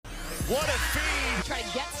What a feed. Try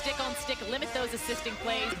to get stick on stick, limit those assisting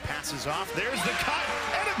plays. Passes off. There's the cut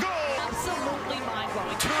and a goal. Absolutely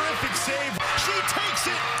mind-blowing. Terrific save. She takes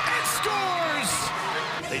it and scores.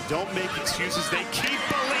 They don't make excuses. They keep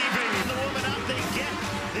believing. The woman up. They get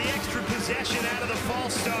the extra possession out of the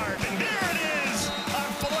false start. And there it is. A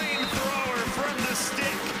flamethrower from the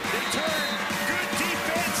stick. They turn good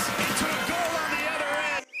defense into a goal on the other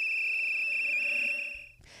end.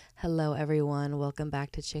 Hello, everyone. Welcome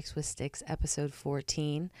back to Chicks with Sticks, episode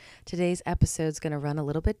 14. Today's episode is going to run a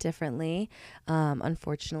little bit differently.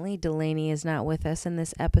 Unfortunately, Delaney is not with us in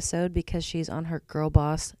this episode because she's on her girl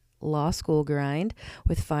boss law school grind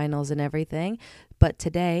with finals and everything. But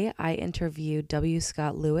today, I interviewed W.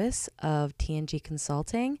 Scott Lewis of TNG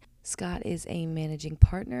Consulting. Scott is a managing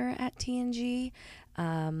partner at TNG.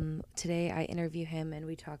 Today I interview him and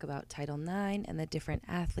we talk about Title IX and the different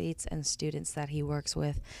athletes and students that he works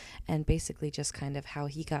with, and basically just kind of how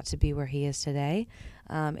he got to be where he is today.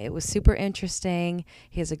 It was super interesting.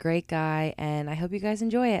 He's a great guy, and I hope you guys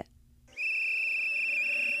enjoy it.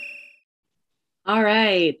 All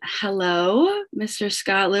right. Hello, Mr.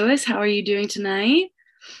 Scott Lewis. How are you doing tonight?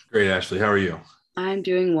 Great, Ashley. How are you? I'm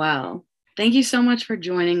doing well. Thank you so much for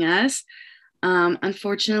joining us.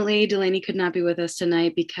 Unfortunately, Delaney could not be with us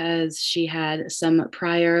tonight because she had some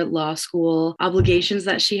prior law school obligations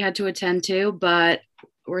that she had to attend to, but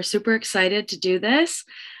we're super excited to do this.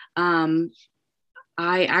 I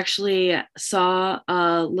actually saw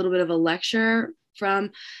a little bit of a lecture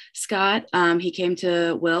from Scott. He came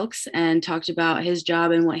to Wilkes and talked about his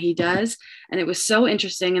job and what he does. And it was so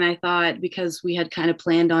interesting. And I thought, because we had kind of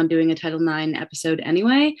planned on doing a Title IX episode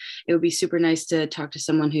anyway, it would be super nice to talk to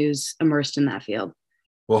someone who's immersed in that field.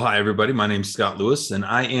 Well, hi, everybody. My name's Scott Lewis, and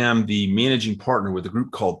I am the managing partner with a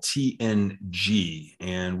group called TNG.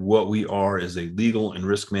 And what we are is a legal and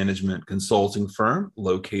risk management consulting firm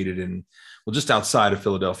located in, well, just outside of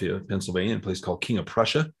Philadelphia, Pennsylvania, in a place called King of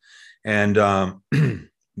Prussia. And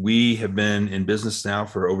we have been in business now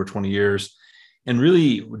for over 20 years and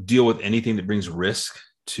really deal with anything that brings risk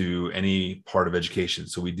to any part of education.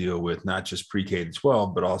 So we deal with not just pre-K to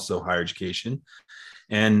 12, but also higher education,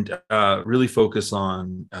 and really focus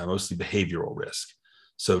on mostly behavioral risk.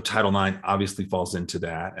 So Title IX obviously falls into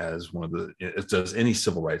that as one of the, it does any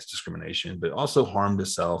civil rights discrimination, but also harm to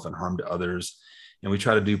self and harm to others. And we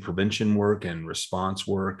try to do prevention work and response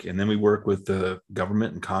work. And then we work with the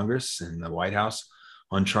government and Congress and the White House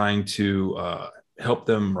on trying to help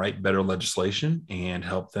them write better legislation and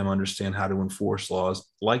help them understand how to enforce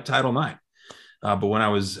laws like Title IX. But when I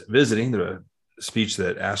was visiting, the speech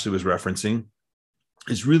that Ashley was referencing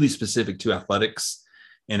is really specific to athletics.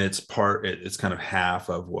 And it's kind of half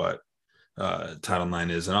of what Title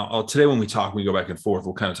IX is. And I'll today, when we talk, we go back and forth,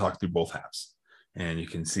 we'll kind of talk through both halves. And you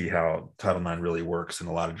can see how Title IX really works in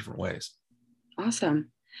a lot of different ways.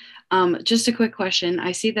 Awesome. Just a quick question.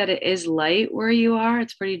 I see that it is light where you are.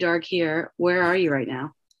 It's pretty dark here. Where are you right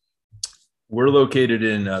now? We're located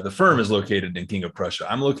in, the firm is located in King of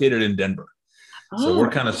Prussia. I'm located in Denver. Oh. So we're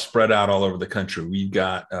kind of spread out all over the country. We've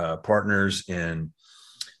got partners in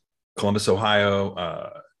Columbus,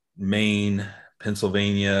 Ohio, Maine,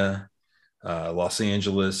 Pennsylvania, Los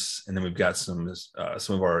Angeles, and then we've got some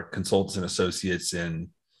of our consultants and associates in,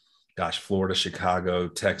 Florida, Chicago,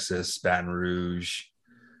 Texas, Baton Rouge,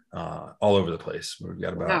 all over the place. We've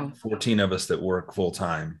got about 14 of us that work full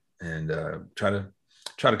time and try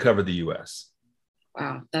to cover the U.S.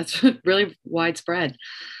 Wow, that's really widespread.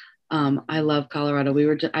 I love Colorado.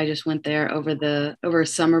 I just went there over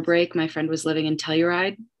summer break. My friend was living in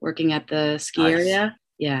Telluride, working at the ski area.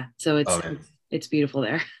 Yeah, so it's beautiful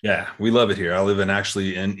there. Yeah, we love it here. I live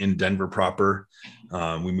in Denver proper.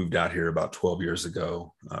 We moved out here about 12 years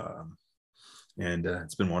ago, and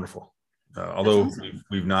it's been wonderful. Although awesome.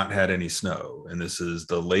 We've not had any snow, and this is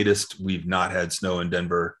the latest we've not had snow in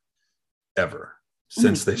Denver ever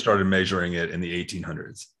since they started measuring it in the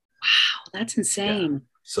 1800s. Wow, that's insane. Yeah.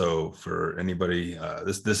 So for anybody,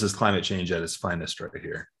 this is climate change at its finest right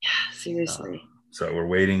here. Yeah, seriously. So we're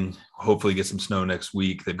waiting, hopefully get some snow next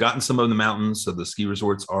week. They've gotten some of the mountains, so the ski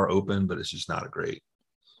resorts are open, but it's just not a great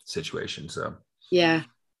situation. So yeah,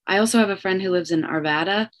 I also have a friend who lives in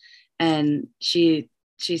Arvada, and she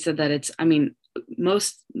said that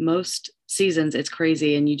most seasons it's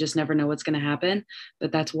crazy and you just never know what's going to happen.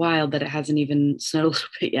 But that's wild that it hasn't even snowed a little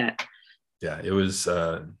bit yet. Yeah, it was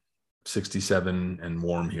 67 and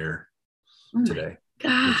warm here today.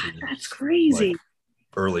 God, that's crazy. Like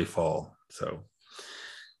early fall. So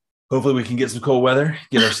hopefully we can get some cold weather,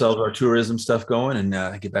 get ourselves our tourism stuff going,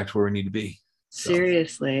 and get back to where we need to be.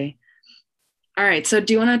 Seriously. All right. So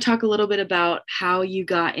do you want to talk a little bit about how you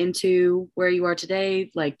got into where you are today,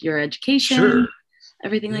 like your education, Sure.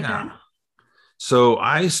 everything like that? Yeah. So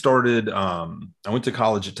I went to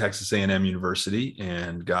college at Texas A&M University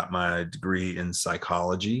and got my degree in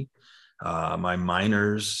psychology. My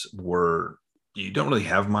minors were, you don't really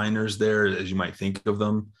have minors there as you might think of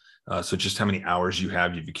them. So just how many hours you've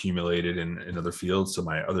accumulated in other fields. So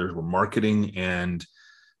my others were marketing and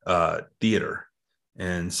theater.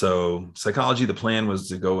 And so psychology, the plan was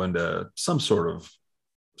to go into some sort of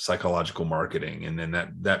psychological marketing. And then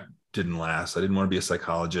that didn't last. I didn't want to be a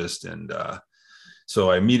psychologist. And so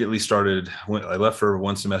I immediately I left for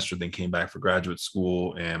one semester, then came back for graduate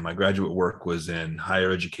school. And my graduate work was in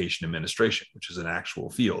higher education administration, which is an actual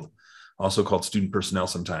field, also called student personnel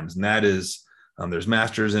sometimes. And that is, there's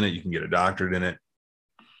masters in it. You can get a doctorate in it,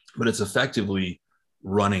 but it's effectively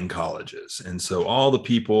running colleges. And so all the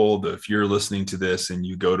people, if you're listening to this and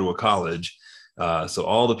you go to a college, so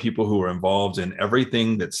all the people who are involved in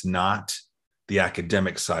everything that's not the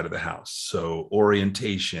academic side of the house. So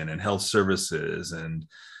orientation and health services and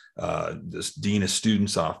this dean of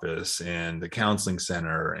students office and the counseling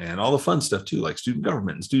center and all the fun stuff too, like student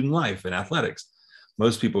government and student life and athletics.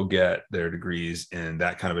 Most people get their degrees in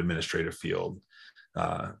that kind of administrative field.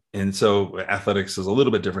 And so athletics is a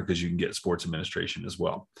little bit different because you can get sports administration as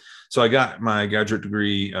well. So I got my graduate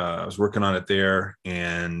degree. I was working on it there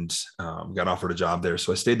and got offered a job there.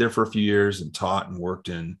 So I stayed there for a few years and taught and worked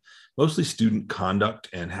in mostly student conduct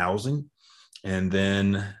and housing, and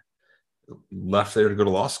then left there to go to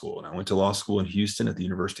law school. And I went to law school in Houston at the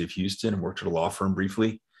University of Houston and worked at a law firm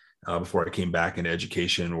briefly before I came back into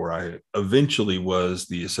education, where I eventually was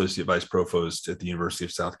the associate vice provost at the University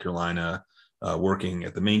of South Carolina, working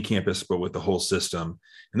at the main campus, but with the whole system.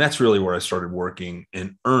 And that's really where I started working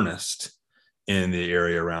in earnest in the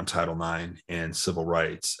area around Title IX and civil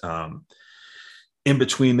rights. In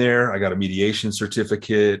between there, I got a mediation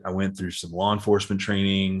certificate. I went through some law enforcement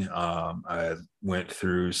training. I went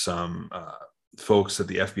through some folks at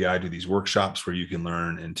the FBI do these workshops where you can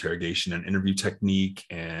learn interrogation and interview technique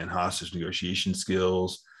and hostage negotiation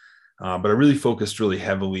skills. But I really focused really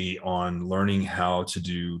heavily on learning how to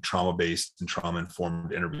do trauma-based and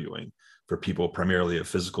trauma-informed interviewing for people primarily of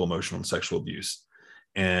physical, emotional, and sexual abuse,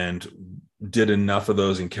 and did enough of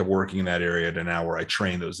those and kept working in that area to now where I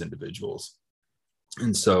train those individuals.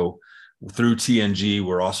 And so through TNG,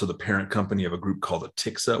 we're also the parent company of a group called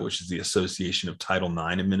ATICSA, which is the Association of Title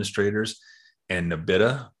IX Administrators, and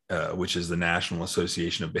NABITA, which is the National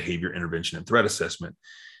Association of Behavior Intervention and Threat Assessment.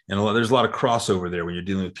 And there's a lot of crossover there when you're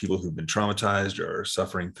dealing with people who've been traumatized or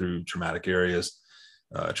suffering through traumatic areas,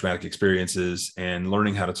 traumatic experiences, and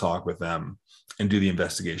learning how to talk with them and do the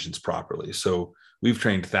investigations properly. So we've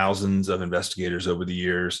trained thousands of investigators over the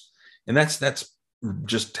years. And that's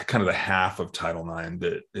just kind of the half of Title IX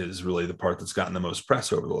that is really the part that's gotten the most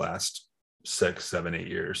press over the last 6, 7, 8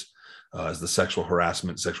 years, is the sexual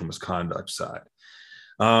harassment, sexual misconduct side.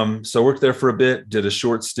 So I worked there for a bit, did a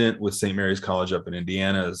short stint with St. Mary's College up in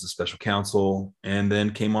Indiana as a special counsel, and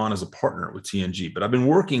then came on as a partner with TNG. But I've been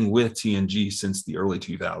working with TNG since the early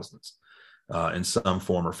 2000s in some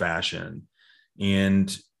form or fashion.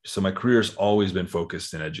 And so my career has always been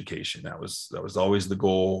focused in education. That was always the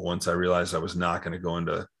goal. Once I realized I was not going to go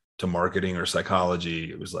into marketing or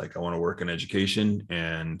psychology, it was like, I want to work in education,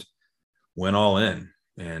 and went all in.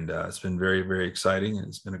 And it's been very, very exciting, and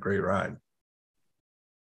it's been a great ride.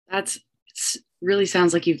 That's really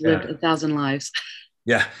sounds like you've lived 1,000 lives.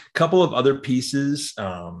 Yeah. A couple of other pieces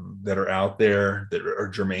that are out there that are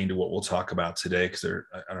germane to what we'll talk about today, because they're,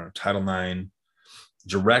 I don't know, Title IX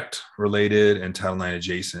direct related and Title IX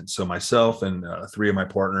adjacent. So myself and 3 of my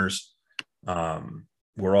partners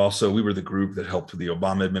we were the group that helped with the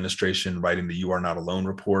Obama administration writing the You Are Not Alone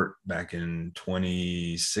report back in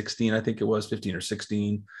 2016, I think it was 15 or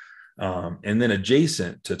 16. And then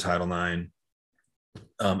adjacent to Title IX,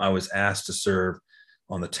 I was asked to serve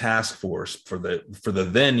on the task force for the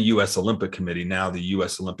then U.S. Olympic Committee, now the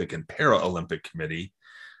U.S. Olympic and Paralympic Committee.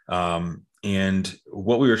 And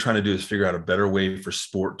what we were trying to do is figure out a better way for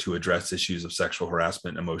sport to address issues of sexual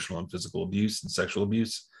harassment, emotional and physical abuse, and sexual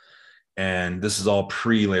abuse. And this is all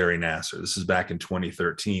pre-Larry Nassar. This is back in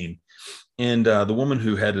 2013. And the woman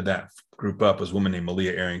who headed that group up was a woman named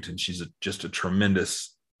Malia Arrington. She's just a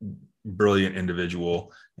tremendous, brilliant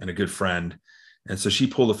individual and a good friend. And so she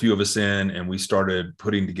pulled a few of us in, and we started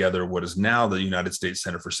putting together what is now the United States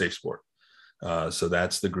Center for Safe Sport. So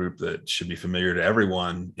that's the group that should be familiar to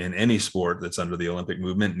everyone in any sport that's under the Olympic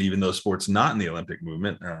movement. And even those sports not in the Olympic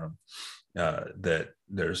movement, that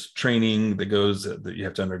there's training that you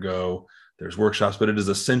have to undergo, there's workshops, but it is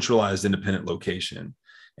a centralized independent location.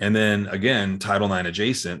 And then again, Title IX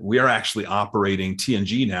adjacent, we are actually operating,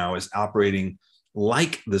 TNG now is operating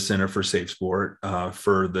like the Center for Safe Sport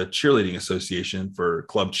for the Cheerleading Association for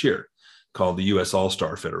Club Cheer, called the U.S.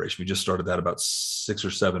 All-Star Federation. We just started that about 6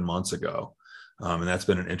 or 7 months ago. And that's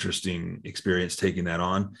been an interesting experience taking that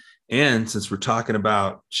on. And since we're talking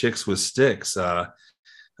about Chicks with Sticks,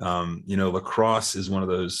 lacrosse is one of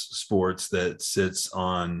those sports that sits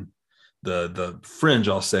on the fringe,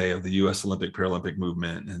 I'll say, of the U.S. Olympic Paralympic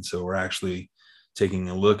movement. And so we're actually taking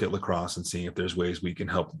a look at lacrosse and seeing if there's ways we can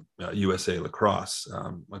help USA Lacrosse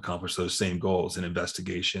accomplish those same goals in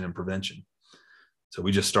investigation and prevention. So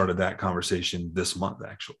we just started that conversation this month,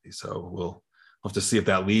 actually. So we'll have to see if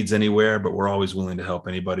that leads anywhere, but we're always willing to help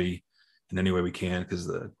anybody in any way we can, because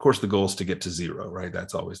of course the goal is to get to zero, right?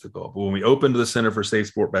 That's always the goal. But when we opened the Center for Safe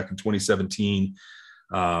Sport back in 2017,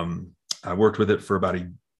 I worked with it for about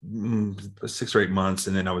 6 or 8 months.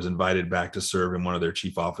 And then I was invited back to serve in one of their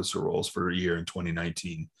chief officer roles for a year in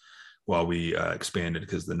 2019 while we expanded,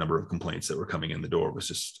 because the number of complaints that were coming in the door was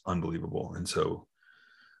just unbelievable. And so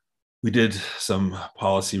we did some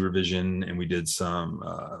policy revision, and we did some,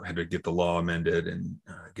 had to get the law amended and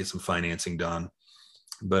get some financing done,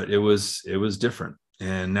 but it was different.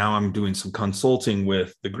 And now I'm doing some consulting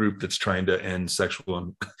with the group that's trying to end sexual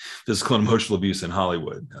and physical and emotional abuse in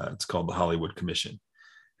Hollywood. It's called the Hollywood Commission.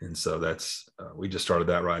 And so that's, we just started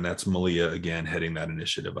that, right? And that's Malia, again, heading that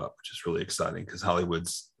initiative up, which is really exciting, because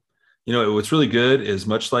Hollywood's, what's really good is,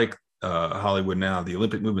 much like Hollywood now, the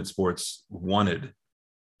Olympic movement sports wanted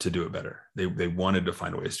to do it better. They wanted to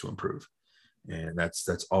find ways to improve. And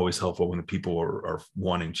that's always helpful when the people are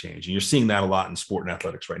wanting change. And you're seeing that a lot in sport and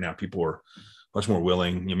athletics right now. People are much more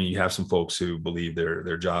willing. I mean, you have some folks who believe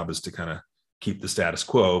their job is to kind of keep the status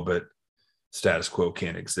quo, but status quo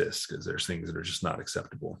can't exist because there's things that are just not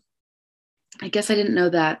acceptable. I guess I didn't know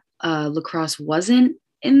that lacrosse wasn't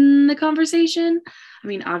in the conversation. I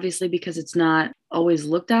mean, obviously, because it's not always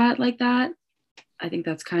looked at like that. I think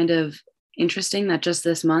that's kind of interesting that just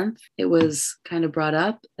this month it was kind of brought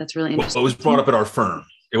up. That's really interesting. Well, it was brought up at our firm.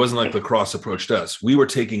 It wasn't like lacrosse approached us. We were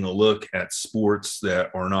taking a look at sports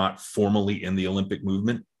that are not formally in the Olympic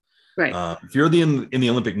movement. Right. If you're in the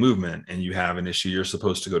Olympic movement and you have an issue, you're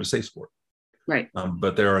supposed to go to Safe Sport. Right.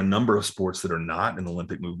 But there are a number of sports that are not in the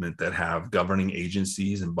Olympic movement that have governing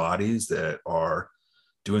agencies and bodies that are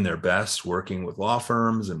doing their best, working with law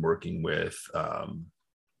firms and working with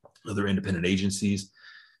other independent agencies.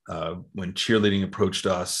 When cheerleading approached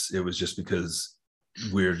us, it was just because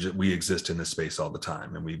we exist in this space all the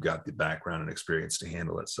time, and we've got the background and experience to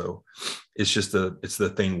handle it. So it's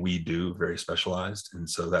the thing we do, very specialized, and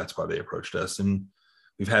so that's why they approached us. And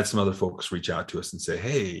we've had some other folks reach out to us and say,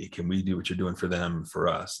 "Hey, can we do what you're doing for them for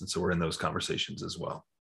us?" And so we're in those conversations as well.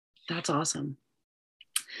 That's awesome.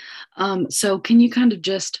 So can you kind of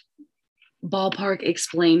just ballpark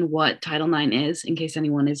explain what Title IX is, in case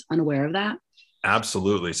anyone is unaware of that?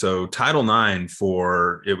 Absolutely. So Title IX,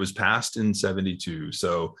 it was passed in 1972.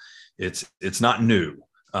 So it's not new.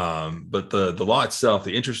 But the law itself,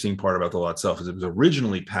 the interesting part about the law itself is it was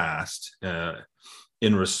originally passed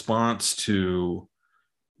in response to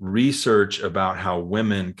research about how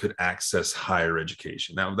women could access higher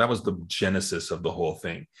education. That was the genesis of the whole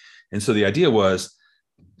thing. And so the idea was,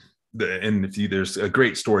 there's a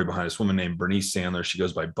great story behind this woman named Bernice Sandler. She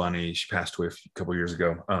goes by Bunny. She passed away a couple of years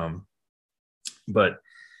ago. But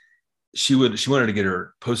she wanted to get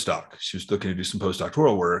her postdoc. She was looking to do some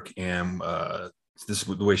postdoctoral work. And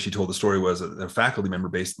the way she told the story was a faculty member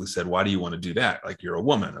basically said, "Why do you want to do that? Like, you're a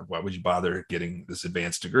woman. Why would you bother getting this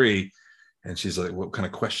advanced degree?" And she's like, "What kind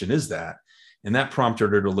of question is that?" And that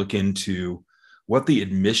prompted her to look into what the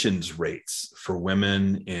admissions rates for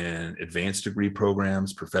women in advanced degree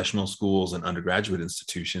programs, professional schools, and undergraduate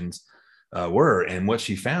institutions were. And what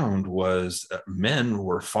she found was men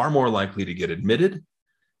were far more likely to get admitted,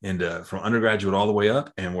 and from undergraduate all the way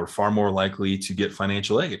up, and were far more likely to get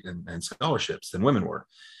financial aid and scholarships than women were.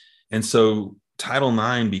 And so Title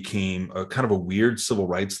IX became a kind of a weird civil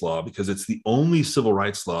rights law, because it's the only civil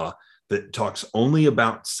rights law that talks only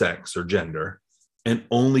about sex or gender and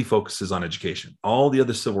only focuses on education. All the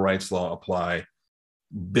other civil rights law apply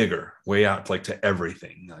bigger, way out to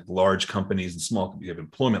everything, like large companies and small. You have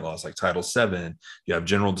employment laws like Title VII. You have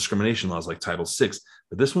general discrimination laws like Title VI.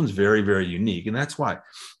 But this one's very, very unique, and that's why.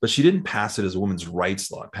 But she didn't pass it as a women's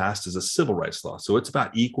rights law. It passed as a civil rights law. So it's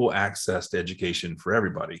about equal access to education for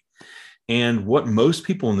everybody. And what most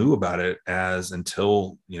people knew about it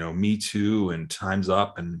until Me Too and Time's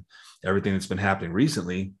Up and everything that's been happening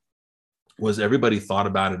recently, was everybody thought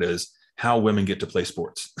about it as how women get to play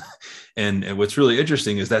sports. And what's really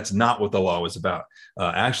interesting is that's not what the law was about.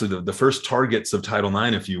 Actually, the first targets of Title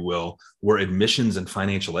IX, if you will, were admissions and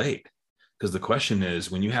financial aid. Because the question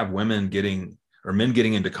is, when you have men getting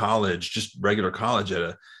into college, just regular college at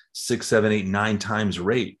a 6, 7, 8, 9 times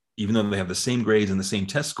rate, even though they have the same grades and the same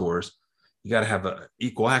test scores, you got to have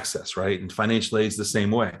equal access, right? And financial aid is the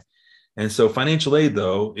same way. And so financial aid,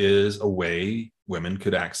 though, is a way women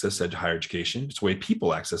could access higher education. It's a way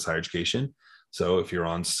people access higher education. So if you're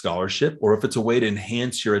on scholarship, or if it's a way to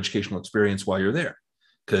enhance your educational experience while you're there.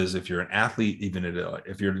 Because if you're an athlete, even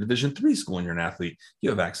if you're at a Division III school and you're an athlete, you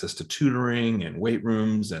have access to tutoring and weight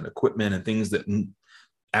rooms and equipment and things that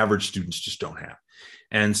average students just don't have.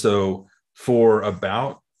 And so for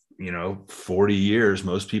about 40 years,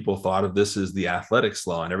 most people thought of this as the athletics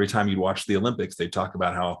law. And every time you'd watch the Olympics, they talk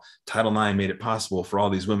about how Title IX made it possible for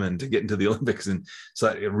all these women to get into the Olympics. And so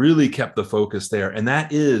it really kept the focus there. And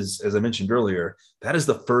that is, as I mentioned earlier, that is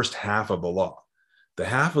the first half of the law. The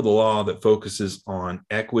half of the law that focuses on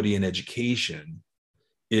equity in education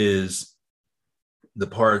is the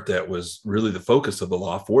part that was really the focus of the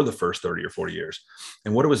law for the first 30 or 40 years.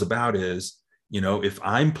 And what it was about is, if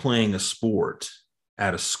I'm playing a sport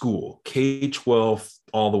at a school, K-12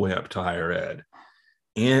 all the way up to higher ed,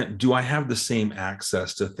 and do I have the same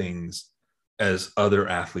access to things as other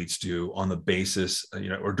athletes do on the basis,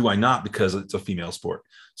 or do I not, because it's a female sport?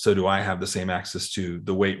 So do I have the same access to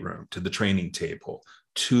the weight room, to the training table,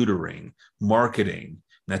 tutoring, marketing?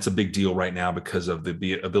 And that's a big deal right now because of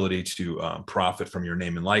the ability to profit from your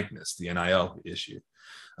name and likeness, the NIL issue.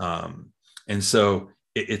 And so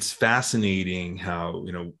it's fascinating how,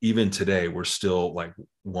 even today, we're still like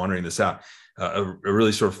wondering this out. A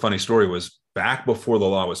really sort of funny story was back before the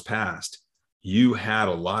law was passed, you had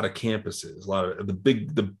a lot of campuses, a lot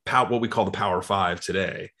of what we call the Power Five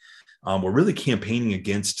today, were really campaigning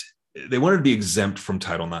against, they wanted to be exempt from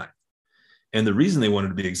Title IX. And the reason they wanted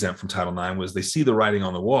to be exempt from Title IX was they see the writing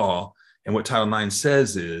on the wall. And what Title IX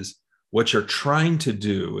says is, what you're trying to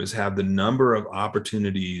do is have the number of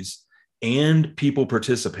opportunities and people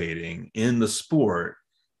participating in the sport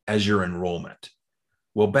as your enrollment.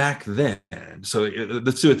 Well, back then, so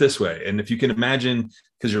let's do it this way. And if you can imagine,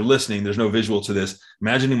 because you're listening, there's no visual to this,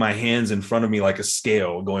 imagining my hands in front of me like a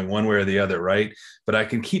scale going one way or the other, right? But I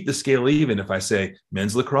can keep the scale even if I say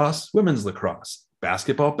men's lacrosse, women's lacrosse,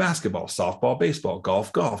 basketball, softball, baseball,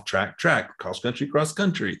 golf, track, cross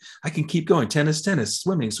country. I can keep going. Tennis,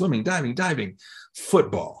 swimming, diving,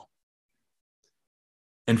 football.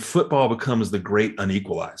 And football becomes the great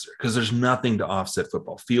unequalizer because there's nothing to offset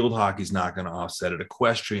football. Field hockey's not going to offset it.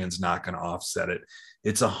 Equestrian's not going to offset it.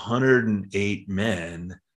 It's 108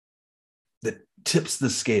 men that tips the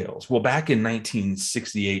scales. Well, back in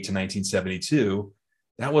 1968 to 1972,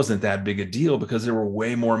 that wasn't that big a deal because there were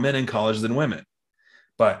way more men in college than women.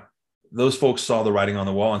 But those folks saw the writing on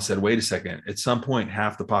the wall and said, wait a second, at some point,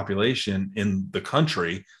 half the population in the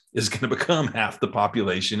country is going to become half the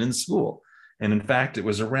population in school. And in fact, it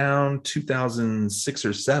was around 2006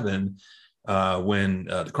 or 7 when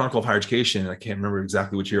the Chronicle of Higher Education, I can't remember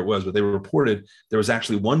exactly which year it was, but they reported there was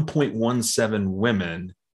actually 1.17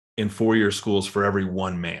 women in four-year schools for every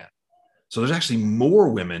one man. So there's actually more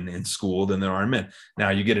women in school than there are men.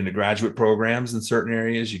 Now you get into graduate programs in certain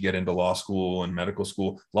areas, you get into law school and medical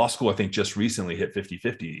school. Law school, I think, just recently hit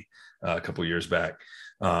 50-50 a couple of years back.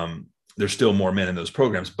 There's still more men in those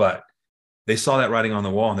programs, but they saw that writing on the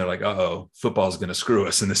wall and they're like, football is going to screw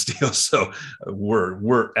us in this deal. So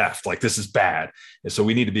we're effed, like this is bad. And so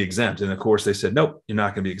we need to be exempt. And of course they said, nope, you're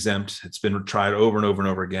not going to be exempt. It's been tried over and over and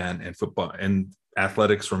over again. And football and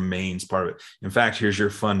athletics remains part of it. In fact, here's your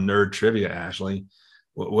fun nerd trivia, Ashley.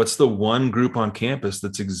 What's the one group on campus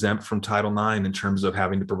that's exempt from Title IX in terms of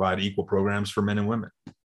having to provide equal programs for men and women?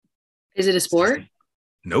 Is it a sport?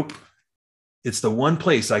 Nope. It's the one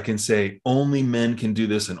place I can say only men can do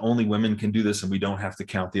this and only women can do this, and we don't have to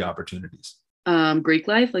count the opportunities. Greek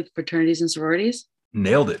life, like fraternities and sororities?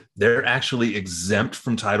 Nailed it. They're actually exempt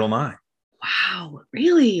from Title IX. Wow,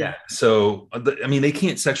 really? Yeah. So, they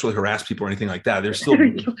can't sexually harass people or anything like that. They're still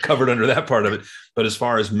covered under that part of it. But as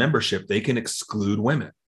far as membership, they can exclude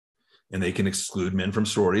women. And they can exclude men from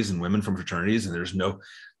sororities and women from fraternities. And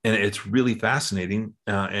it's really fascinating.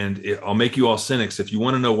 I'll make you all cynics. If you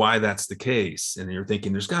want to know why that's the case, and you're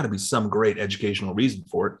thinking there's got to be some great educational reason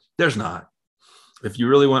for it, there's not. If you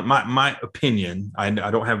really want my opinion, I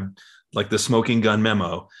don't have like the smoking gun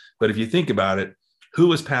memo, but if you think about it, who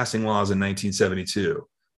was passing laws in 1972?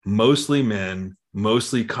 Mostly men,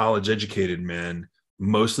 mostly college educated men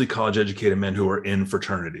who were in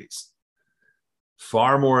fraternities.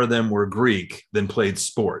 Far more of them were Greek than played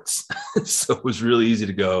sports. So it was really easy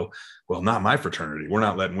to go, Well, not my fraternity. We're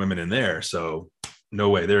not letting women in there. So no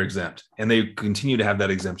way, they're exempt. And they continue to have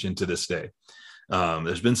that exemption to this day.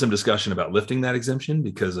 There's been some discussion about lifting that exemption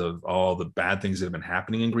because of all the bad things that have been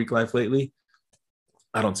happening in Greek life lately.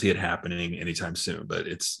 I don't see it happening anytime soon, but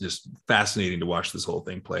it's just fascinating to watch this whole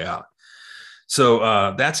thing play out.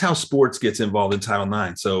 So that's how sports gets involved in Title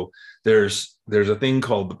IX. So there's a thing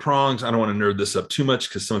called the prongs. I don't want to nerd this up too much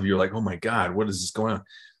because some of you are like, oh my God, what is this going on?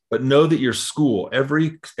 But know that your school,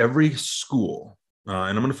 every school, and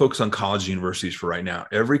I'm going to focus on college universities for right now.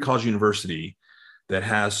 Every college university that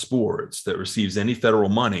has sports, that receives any federal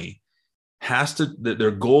money,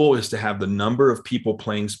 their goal is to have the number of people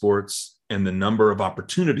playing sports and the number of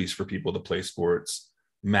opportunities for people to play sports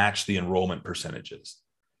match the enrollment percentages.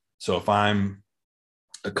 So if I'm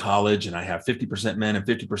a college and I have 50% men and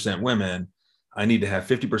 50% women, I need to have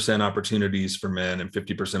 50% opportunities for men and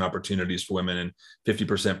 50% opportunities for women and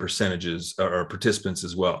 50% percentages or participants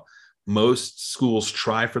as well. Most schools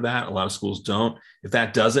try for that. A lot of schools don't. If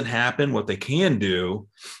that doesn't happen, what they can do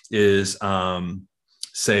is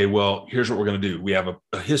say, well, here's what we're going to do. We have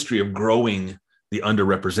a history of growing the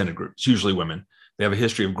underrepresented group. It's usually women. They have a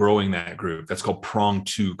history of growing that group. That's called prong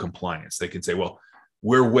 2 compliance. They can say, well,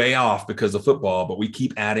 we're way off because of football, but we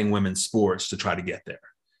keep adding women's sports to try to get there.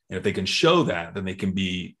 And if they can show that, then they can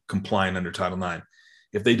be compliant under Title IX.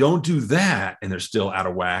 If they don't do that and they're still out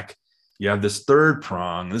of whack, you have this third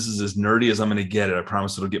prong. This is as nerdy as I'm going to get it. I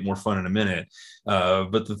promise it'll get more fun in a minute.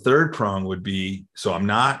 But the third prong would be, so I'm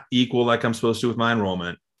not equal like I'm supposed to with my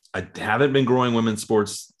enrollment. I haven't been growing women's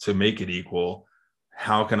sports to make it equal.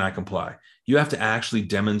 How can I comply? You have to actually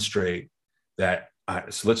demonstrate that.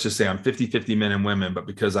 So let's just say I'm 50-50 men and women, but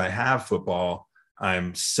because I have football,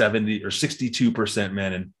 I'm 70 or 62%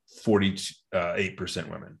 men and 48%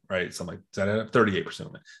 women, right? Something like that, 38%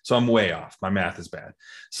 women. So I'm way off. My math is bad.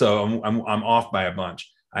 So I'm off by a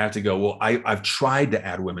bunch. I have to go, well, I've tried to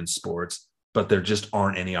add women's sports, but there just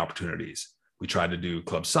aren't any opportunities. We tried to do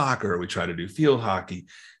club soccer, we tried to do field hockey,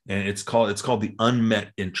 and it's called the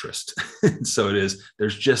unmet interest. So it is,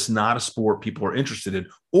 there's just not a sport people are interested in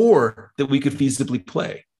or that we could feasibly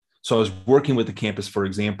play. So I was working with the campus, for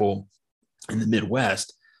example, in the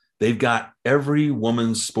Midwest. They've got every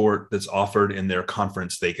woman's sport that's offered in their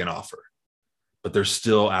conference they can offer, but they're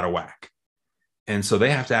still out of whack. And so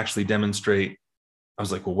they have to actually demonstrate. I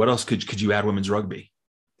was like, well, what else could you add women's rugby?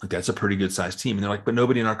 Like, that's a pretty good sized team. And they're like, but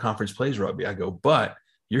nobody in our conference plays rugby. I go, but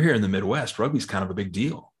you're here in the Midwest. Rugby's kind of a big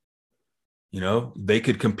deal. You know, they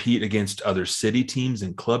could compete against other city teams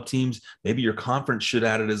and club teams. Maybe your conference should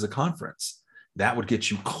add it as a conference. That would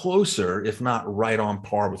get you closer, if not right on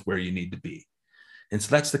par with where you need to be. And so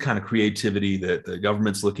that's the kind of creativity that the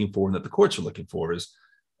government's looking for and that the courts are looking for is,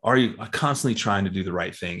 are you constantly trying to do the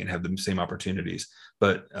right thing and have the same opportunities?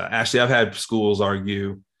 But Ashley, I've had schools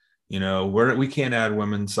argue, you know, we can't add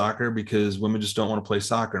women's soccer because women just don't want to play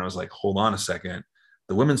soccer. And I was like, hold on a second.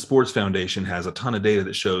 The Women's Sports Foundation has a ton of data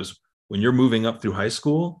that shows when you're moving up through high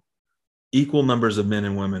school, equal numbers of men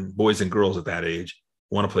and women, boys and girls at that age,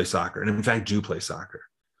 want to play soccer. And in fact, do play soccer.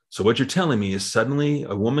 So what you're telling me is suddenly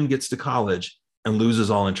a woman gets to college and loses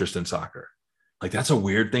all interest in soccer. Like, that's a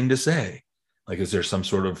weird thing to say. Like, is there some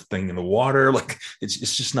sort of thing in the water? Like, it's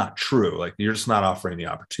just not true. Like, you're just not offering the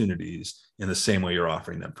opportunities in the same way you're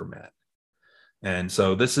offering them for men. And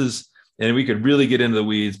so this is, and we could really get into the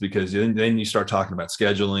weeds because then you start talking about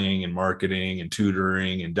scheduling and marketing and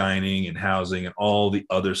tutoring and dining and housing and all the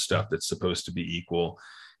other stuff that's supposed to be equal.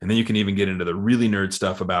 And then you can even get into the really nerd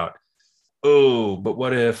stuff about, oh, but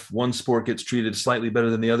what if one sport gets treated slightly better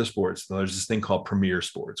than the other sports? So there's this thing called premier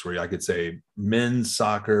sports where I could say men's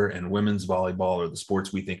soccer and women's volleyball are the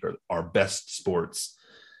sports we think are our best sports.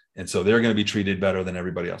 And so they're going to be treated better than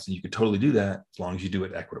everybody else. And you could totally do that as long as you do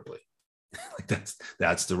it equitably. Like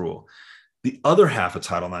that's the rule. The other half of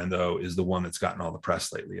Title IX, though, is the one that's gotten all the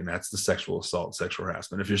press lately. And that's the sexual assault, sexual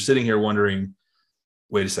harassment. If you're sitting here wondering,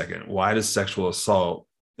 wait a second, why does sexual assault,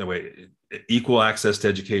 equal access to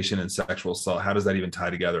education and sexual assault, how does that even tie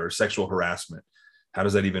together? Or sexual harassment, how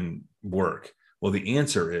does that even work? Well, the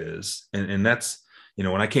answer is, and that's, you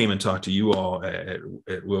know, when I came and talked to you all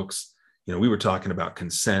at Wilkes, you know, we were talking about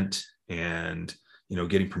consent and, you know,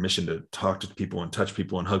 getting permission to talk to people and touch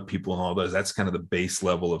people and hug people and all those. That's kind of the base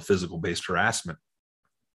level of physical based harassment.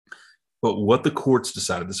 But what the courts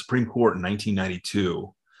decided, the Supreme Court in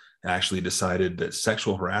 1992 actually decided that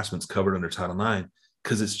sexual harassment is covered under Title IX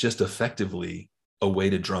because it's just effectively a way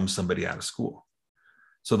to drum somebody out of school.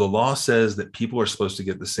 So the law says that people are supposed to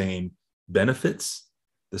get the same benefits,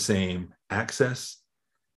 the same access,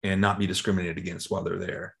 and not be discriminated against while they're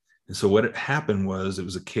there. And so what happened was, it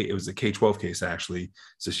was a K-12 case, actually.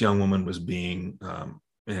 This young woman was being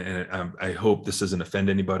and I hope this doesn't offend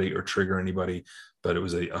anybody or trigger anybody, but it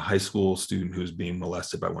was a high school student who was being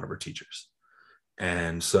molested by one of her teachers.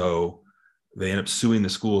 And so they end up suing the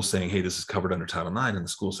school saying, hey, this is covered under Title IX. And the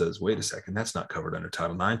school says, wait a second, that's not covered under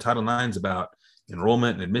Title IX. Title IX is about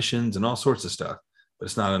enrollment and admissions and all sorts of stuff, but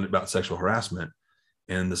it's not about sexual harassment.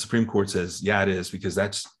 And the Supreme Court says, yeah, it is,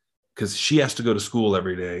 because she has to go to school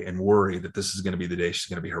every day and worry that this is going to be the day she's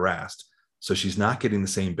going to be harassed. So she's not getting the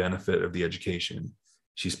same benefit of the education.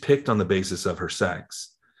 She's picked on the basis of her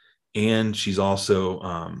sex. And she's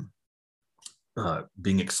also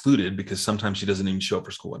being excluded because sometimes she doesn't even show up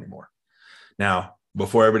for school anymore. Now,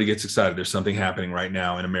 before everybody gets excited, there's something happening right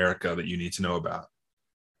now in America that you need to know about.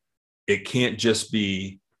 It can't just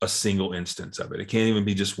be a single instance of it. It can't even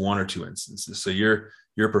be just one or two instances. So your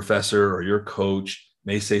professor or your coach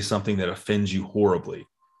may say something that offends you horribly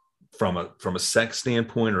from a sex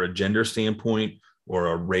standpoint or a gender standpoint or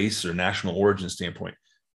a race or national origin standpoint.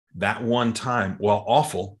 That one time, while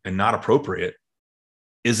awful and not appropriate,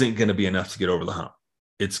 isn't going to be enough to get over the hump.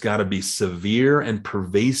 It's got to be severe and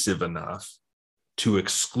pervasive enough to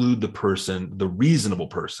exclude the person, the reasonable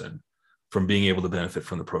person, from being able to benefit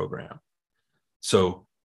from the program. So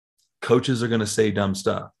coaches are going to say dumb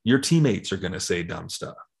stuff. Your teammates are going to say dumb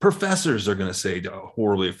stuff. Professors are going to say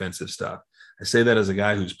horribly offensive stuff. I say that as a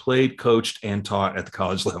guy who's played, coached, and taught at the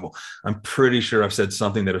college level. I'm pretty sure I've said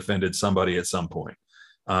something that offended somebody at some point.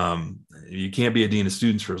 You can't be a dean of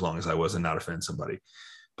students for as long as I was and not offend somebody.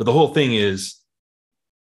 But the whole thing is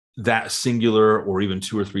that singular or even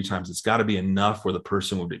two or three times, it's got to be enough where the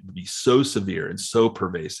person would be so severe and so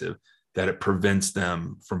pervasive that it prevents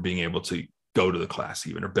them from being able to go to the class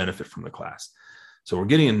even or benefit from the class. So we're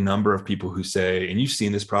getting a number of people who say, and you've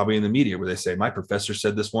seen this probably in the media, where they say, my professor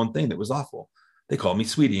said this one thing that was awful. They called me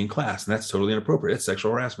sweetie in class, and that's totally inappropriate. It's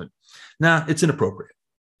sexual harassment. Nah, it's inappropriate.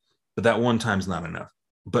 But that one time's not enough.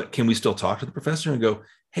 But can we still talk to the professor and go,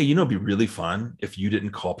 hey, it'd be really fun if you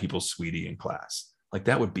didn't call people sweetie in class. Like,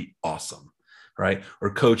 that would be awesome, right?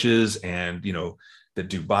 Or coaches and, that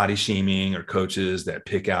do body shaming, or coaches that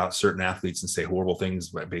pick out certain athletes and say horrible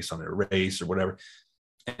things based on their race or whatever.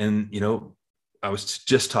 And, I was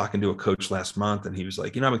just talking to a coach last month, and he was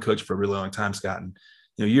like, I've been coaching for a really long time, Scott. And,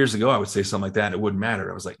 years ago I would say something like that and it wouldn't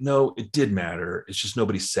matter. I was like, no, it did matter. It's just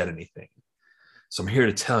nobody said anything. So I'm here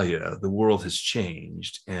to tell you the world has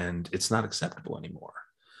changed and it's not acceptable anymore.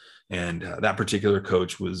 And that particular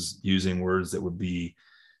coach was using words that would be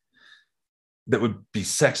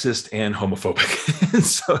sexist and homophobic. And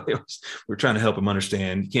so we're trying to help him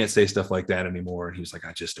understand, you can't say stuff like that anymore. And he was like,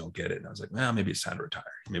 I just don't get it. And I was like, well, maybe it's time to retire.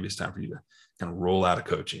 Maybe it's time for you to kind of roll out of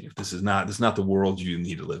coaching. If this is not the world you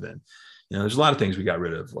need to live in. There's a lot of things we got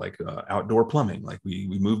rid of, like outdoor plumbing. Like we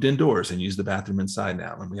moved indoors and use the bathroom inside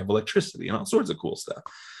now, and we have electricity and all sorts of cool stuff.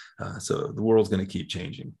 So the world's going to keep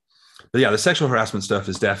changing. But yeah, the sexual harassment stuff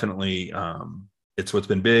is definitely, it's what's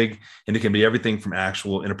been big, and it can be everything from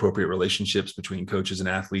actual inappropriate relationships between coaches and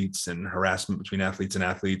athletes, and harassment between athletes and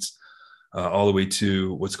athletes, all the way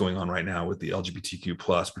to what's going on right now with the LGBTQ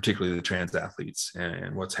plus, particularly the trans athletes,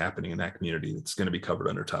 and what's happening in that community. It's going to be covered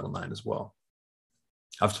under Title IX as well.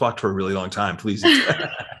 I've talked for a really long time. Please.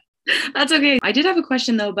 That's okay. I did have a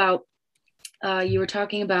question though about, you were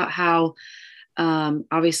talking about how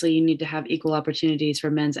obviously you need to have equal opportunities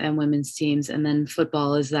for men's and women's teams, and then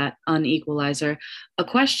football is that unequalizer. A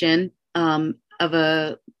question of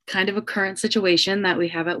a kind of a current situation that we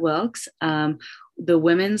have at Wilkes. The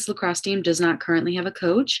women's lacrosse team does not currently have a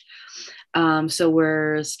coach. So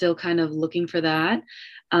we're still kind of looking for that.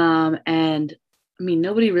 And I mean,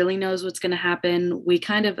 nobody really knows what's going to happen. We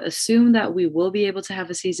kind of assume that we will be able to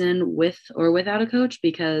have a season with or without a coach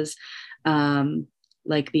because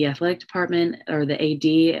like the athletic department or the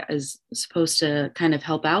AD is supposed to kind of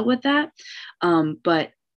help out with that.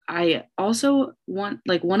 But I also want,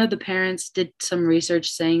 like, one of the parents did some research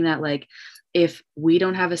saying that, like, if we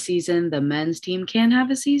don't have a season, the men's team can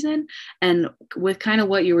have a season. And with kind of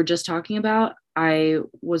what you were just talking about, I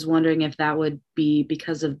was wondering if that would be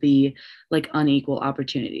because of the, like, unequal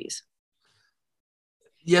opportunities.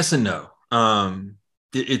 Yes and no.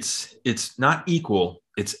 It's not equal,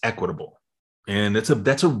 it's equitable. And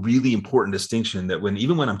that's a really important distinction that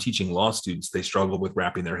even when I'm teaching law students, they struggle with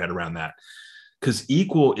wrapping their head around that. Because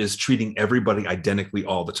equal is treating everybody identically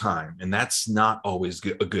all the time. And that's not always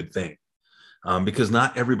a good thing, because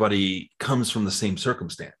not everybody comes from the same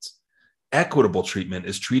circumstance. Equitable treatment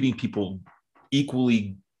is treating people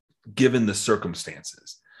equally given the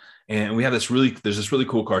circumstances. And we have there's this really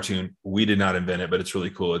cool cartoon. We did not invent it, but it's really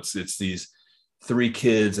cool. It's these three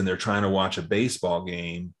kids and they're trying to watch a baseball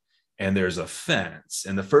game, and there's a fence,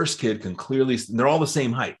 and the first kid can clearly, they're all the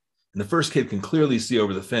same height, And the first kid can clearly see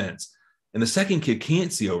over the fence. And the second kid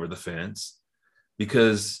can't see over the fence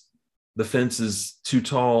because the fence is too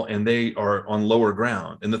tall and they are on lower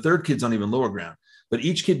ground. And the third kid's on even lower ground. But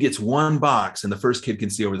each kid gets one box and the first kid can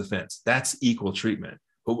see over the fence. That's equal treatment.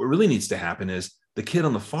 But what really needs to happen is the kid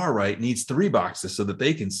on the far right needs 3 boxes so that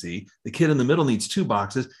they can see. The kid in the middle needs 2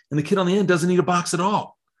 boxes, and the kid on the end doesn't need a box at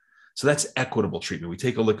all. So that's equitable treatment. We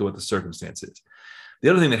take a look at what the circumstance is. The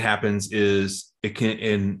other thing that happens is it can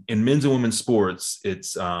in men's and women's sports,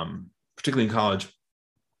 it's particularly in college,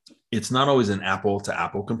 it's not always an apple to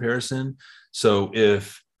apple comparison. So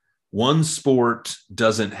if one sport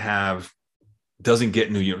doesn't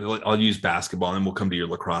get new, I'll use basketball and then we'll come to your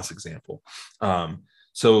lacrosse example.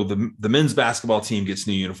 So the men's basketball team gets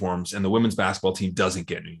new uniforms and the women's basketball team doesn't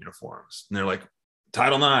get new uniforms. And they're like,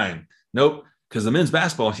 Title IX. Nope. Because the men's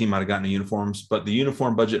basketball team might have gotten the uniforms, but the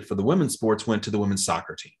uniform budget for the women's sports went to the women's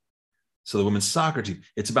soccer team. So the women's soccer team,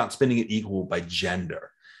 it's about spending it equal by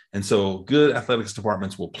gender. And so good athletics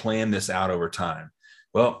departments will plan this out over time.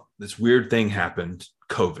 Well, this weird thing happened,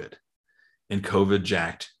 COVID, and COVID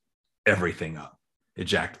jacked everything up. It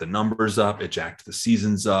jacked the numbers up. It jacked the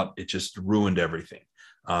seasons up. It just ruined everything.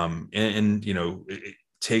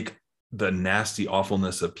 Take the nasty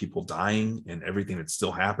awfulness of people dying and everything that's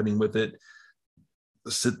still happening with it.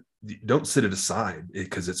 Don't sit it aside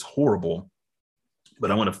because it's horrible.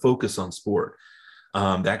 But I want to focus on sport.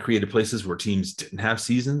 That created places where teams didn't have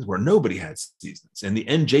seasons, where nobody had seasons. And the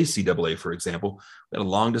NJCAA, for example, we had a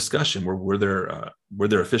long discussion where we're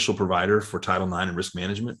their official provider for Title IX and risk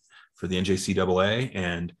management for the NJCAA,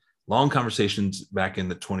 and long conversations back in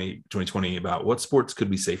the 2020 about what sports could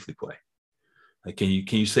we safely play. Like, can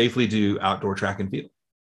you safely do outdoor track and field?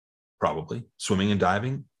 Probably. Swimming and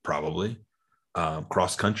diving? Probably.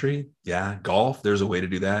 Cross country? Yeah. Golf? There's a way to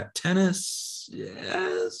do that. Tennis?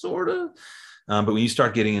 Yeah, sort of. But when you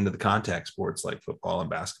start getting into the contact sports like football and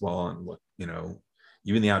basketball and,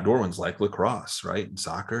 even the outdoor ones like lacrosse, right? And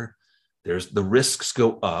soccer, the risks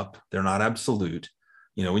go up. They're not absolute.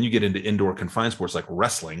 When you get into indoor confined sports like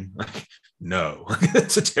wrestling, no,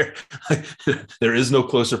 there is no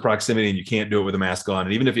closer proximity and you can't do it with a mask on.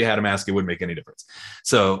 And even if you had a mask, it wouldn't make any difference.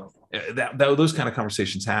 So those kind of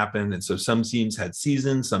conversations happen. And so some teams had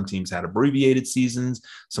seasons, some teams had abbreviated seasons.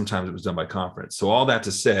 Sometimes it was done by conference. So all that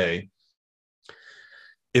to say,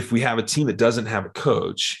 if we have a team that doesn't have a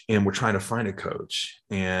coach and we're trying to find a coach,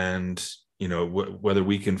 and whether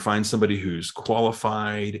we can find somebody who's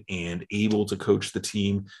qualified and able to coach the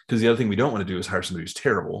team, because the other thing we don't want to do is hire somebody who's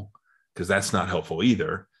terrible, because that's not helpful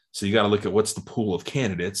either. So you got to look at what's the pool of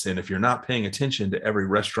candidates. And if you're not paying attention to every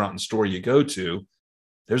restaurant and store you go to,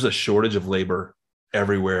 there's a shortage of labor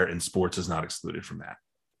everywhere, and sports is not excluded from that.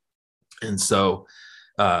 And so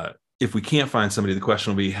if we can't find somebody, the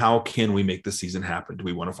question will be, how can we make the season happen? Do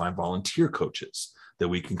we want to find volunteer coaches that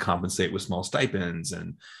we can compensate with small stipends?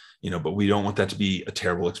 And but we don't want that to be a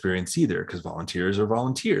terrible experience either, because volunteers are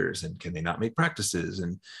volunteers, and can they not make practices?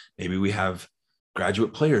 And maybe we have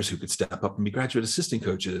graduate players who could step up and be graduate assistant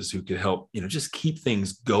coaches who could help, just keep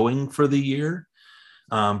things going for the year.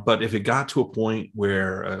 But if it got to a point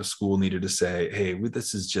where a school needed to say, hey,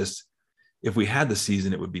 this is just, if we had the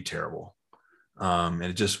season, it would be terrible. And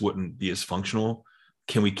it just wouldn't be as functional.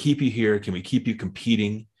 Can we keep you here? Can we keep you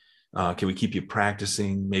competing? Can we keep you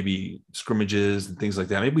practicing, maybe scrimmages and things like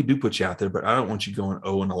that? Maybe we do put you out there, but I don't want you going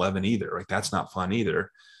 0-11 either. Like, that's not fun either.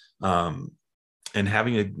 And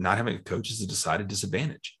not having a coach is a decided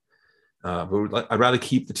disadvantage. But I'd rather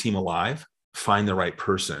keep the team alive, find the right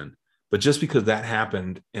person. But just because that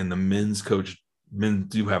happened and the men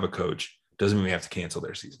do have a coach, doesn't mean we have to cancel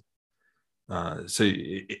their season. So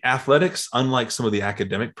athletics, unlike some of the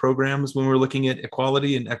academic programs, when we're looking at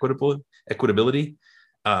equality and equitability,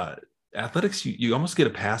 athletics, you almost get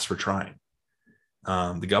a pass for trying.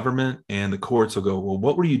 The government and the courts will go, well,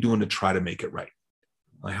 what were you doing to try to make it right?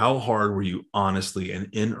 Like, how hard were you honestly and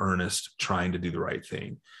in earnest trying to do the right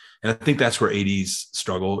thing? And I think that's where ADs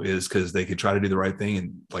struggle, is because they could try to do the right thing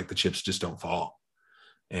and like the chips just don't fall.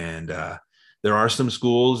 And there are some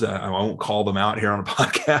schools, I won't call them out here on a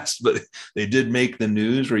podcast, but they did make the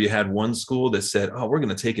news where you had one school that said, oh, we're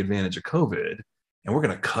going to take advantage of COVID and we're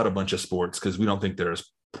going to cut a bunch of sports because we don't think they're as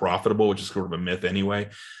profitable, which is sort of a myth anyway.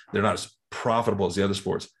 They're not as profitable as the other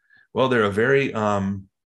sports. Well, they're a very,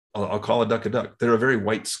 I'll call a duck. They're a very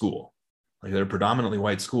white school. Like, they're a predominantly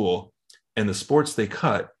white school. And the sports they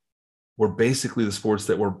cut were basically the sports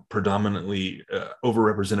that were predominantly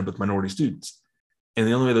overrepresented with minority students. And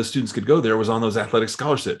the only way those students could go there was on those athletic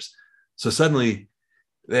scholarships. So suddenly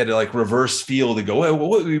they had to like reverse field and go, well,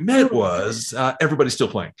 what we meant was everybody's still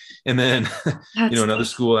playing. And then, another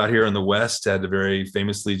school out here in the West had to very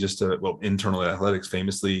famously internal athletics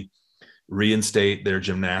famously reinstate their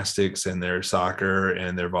gymnastics and their soccer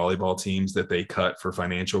and their volleyball teams that they cut for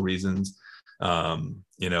financial reasons. And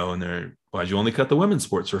why'd you only cut the women's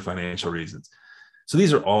sports for financial reasons? So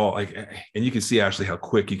these are all like, and you can see actually how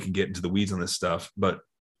quick you can get into the weeds on this stuff. But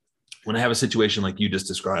when I have a situation like you just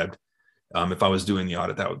described, if I was doing the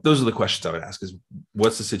audit, those are the questions I would ask: is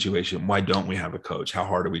what's the situation? Why don't we have a coach? How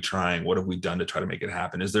hard are we trying? What have we done to try to make it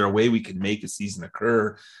happen? Is there a way we can make a season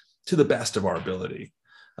occur to the best of our ability?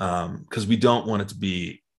 Because we don't want it to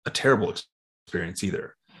be a terrible experience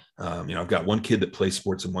either. I've got one kid that plays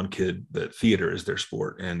sports and one kid that theater is their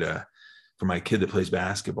sport. And for my kid that plays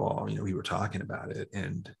basketball, we were talking about it.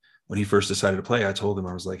 And when he first decided to play, I told him,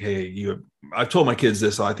 I was like, hey, I've told my kids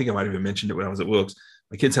this. I think I might have even mentioned it when I was at Wilkes.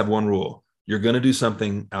 My kids have one rule: you're going to do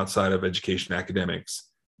something outside of education, academics,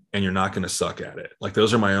 and you're not going to suck at it. Like,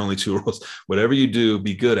 those are my only two rules. Whatever you do,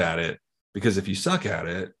 be good at it, because if you suck at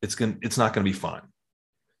it, it's not going to be fun,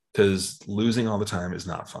 because losing all the time is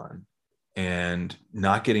not fun. And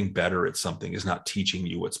not getting better at something is not teaching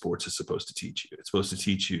you what sports is supposed to teach you. It's supposed to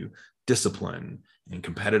teach you discipline and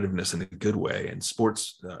competitiveness in a good way, and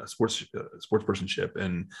sportspersonship,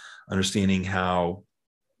 and understanding how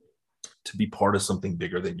to be part of something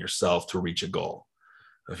bigger than yourself to reach a goal.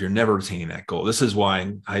 If you're never attaining that goal, this is why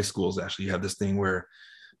in high schools, actually, you have this thing where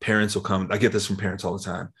parents will come. I get this from parents all the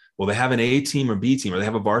time. Well, they have an A team or B team, or they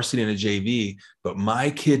have a varsity and a JV, but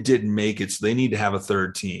my kid didn't make it, so they need to have a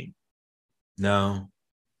third team. No,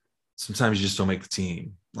 sometimes you just don't make the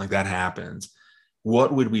team. Like, that happens.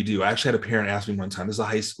 What would we do? I actually had a parent ask me one time, this is a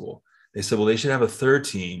high school. They said, well, they should have a third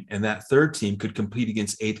team, and that third team could compete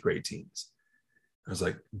against 8th grade teams. I was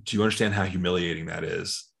like, do you understand how humiliating that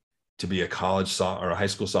is to be a college or a high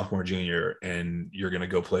school sophomore, junior, and you're going to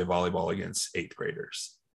go play volleyball against 8th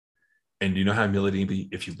graders? And do you know how humiliating it'd be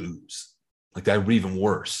if you lose? Like, that would be even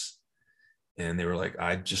worse. And they were like,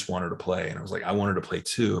 I just want her to play. And I was like, I want her to play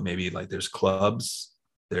too. Maybe like there's clubs,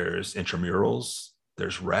 there's intramurals,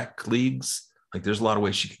 there's rec leagues. Like, there's a lot of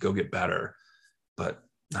ways she could go get better, but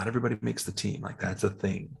not everybody makes the team. Like, that's a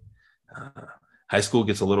thing. High school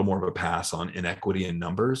gets a little more of a pass on inequity in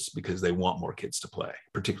numbers because they want more kids to play,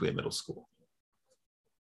 particularly in middle school.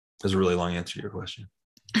 That's a really long answer to your question.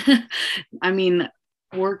 I mean,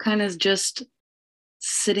 we're kind of just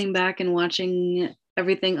sitting back and watching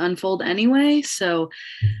everything unfold anyway, so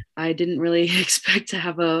I didn't really expect to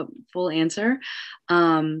have a full answer.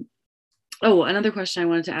 Another question I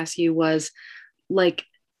wanted to ask you was, like,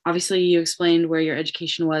 obviously you explained where your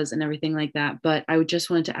education was and everything like that, but I just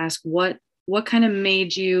wanted to ask what kind of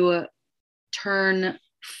made you turn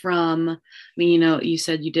from, you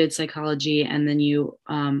said you did psychology, and then you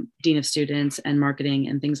dean of students and marketing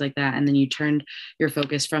and things like that, and then you turned your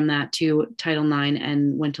focus from that to Title IX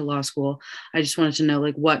and went to law school. I just wanted to know,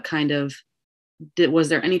 like, what kind of was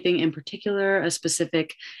there anything in particular, a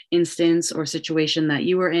specific instance or situation that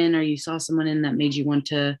you were in, or you saw someone in, that made you want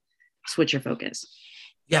to switch your focus?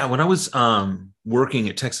 Yeah, when I was working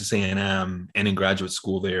at Texas A&M and in graduate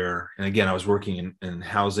school there, and again, I was working in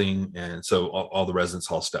housing, and so all the residence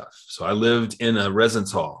hall stuff. So I lived in a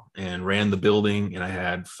residence hall and ran the building, and I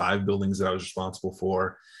had 5 buildings that I was responsible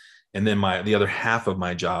for. And then the other half of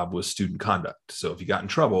my job was student conduct. So if you got in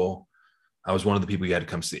trouble, I was one of the people you had to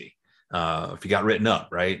come see. If you got written up,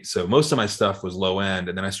 right? So most of my stuff was low end,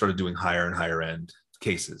 and then I started doing higher and higher end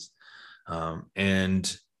cases.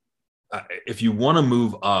 If you want to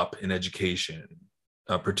move up in education,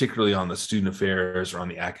 particularly on the student affairs or on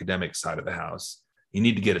the academic side of the house, you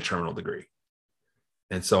need to get a terminal degree.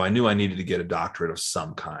 And so I knew I needed to get a doctorate of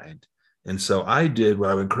some kind. And so I did what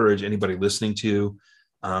I would encourage anybody listening to,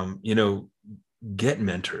 get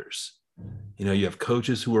mentors. You have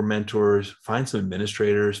coaches who are mentors, find some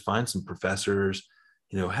administrators, find some professors,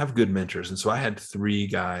 have good mentors. And so I had 3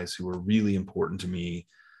 guys who were really important to me,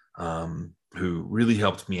 who really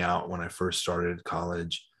helped me out when I first started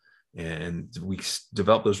college. And we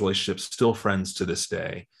developed those relationships, still friends to this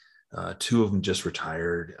day. 2 of them just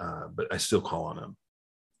retired, but I still call on them.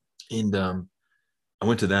 And I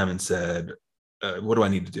went to them and said, what do I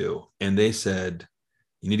need to do? And they said,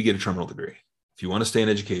 you need to get a terminal degree. If you want to stay in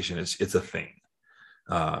education, it's a thing.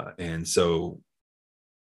 And so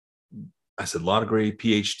I said, law degree,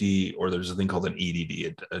 PhD, or there's a thing called an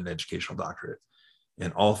EDD, an educational doctorate.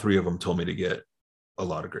 And all 3 of them told me to get a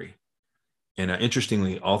law degree. And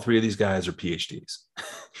interestingly, all 3 of these guys are PhDs.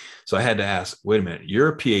 So I had to ask, wait a minute, you're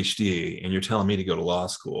a PhD and you're telling me to go to law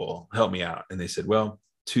school, help me out. And they said, well,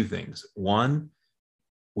 2 things. One,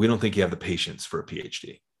 we don't think you have the patience for a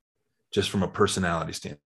PhD, just from a personality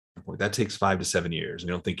standpoint. That takes 5 to 7 years.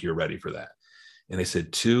 We don't think you're ready for that. And they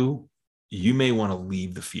said, 2, you may want to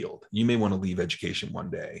leave the field. You may want to leave education one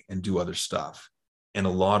day and do other stuff. And a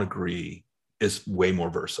law degree is way more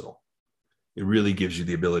versatile. It really gives you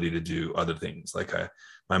the ability to do other things. Like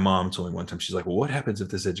my mom told me one time, she's like, well, what happens if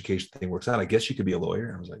this education thing works out? I guess you could be a lawyer.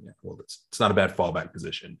 And I was like, yeah, well, it's not a bad fallback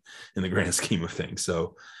position in the grand scheme of things.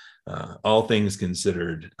 So all things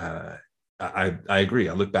considered, I agree.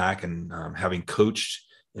 I look back and having coached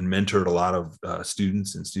and mentored a lot of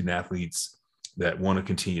students and student athletes that want to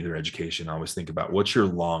continue their education, I always think about what's your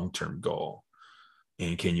long-term goal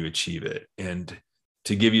and can you achieve it? And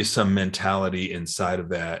to give you some mentality inside of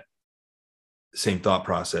that same thought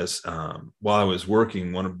process, while I was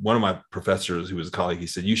working, one of my professors who was a colleague, he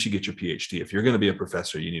said, you should get your PhD. If you're going to be a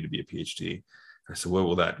professor, you need to be a PhD. I said, what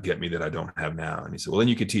will that get me that I don't have now? And he said, well, then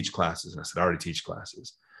you could teach classes. And I said, I already teach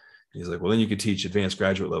classes. And he's like, well, then you could teach advanced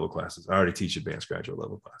graduate level classes. I already teach advanced graduate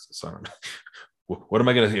level classes. So I don't know. What am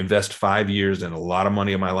I going to invest 5 years and a lot of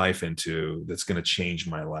money of my life into that's going to change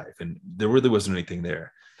my life? And there really wasn't anything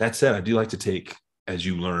there. That said, I do like to take, as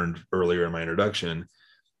you learned earlier in my introduction,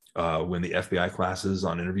 when the FBI classes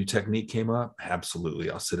on interview technique came up, absolutely,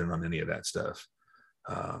 I'll sit in on any of that stuff.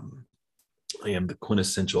 I am the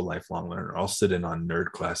quintessential lifelong learner. I'll sit in on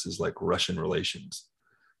nerd classes like Russian relations.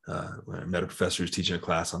 When I met a professor who's teaching a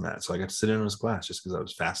class on that. So I got to sit in on his class just because I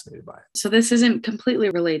was fascinated by it. So this isn't completely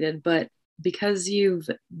related, but because you've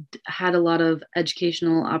had a lot of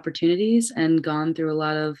educational opportunities and gone through a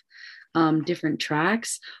lot of different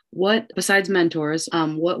tracks, what, besides mentors,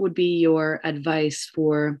 what would be your advice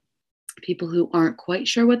for people who aren't quite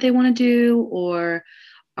sure what they want to do or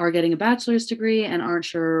are getting a bachelor's degree and aren't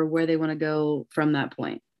sure where they want to go from that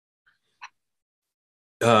point?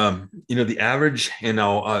 The average, and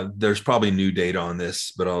there's probably new data on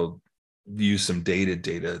this, but I'll use some dated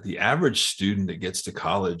data. The average student that gets to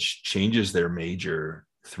college changes their major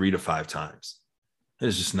 3 to 5 times.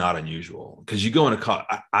 It's just not unusual because you go into college.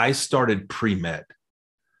 I started pre-med.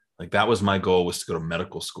 Like that was my goal, was to go to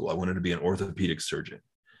medical school. I wanted to be an orthopedic surgeon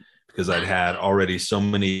because I'd had already so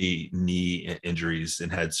many knee injuries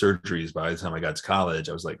and had surgeries by the time I got to college.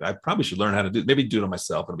 I was like, I probably should learn how to maybe do it on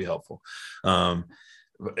myself. It'll be helpful.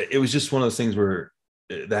 It was just one of those things where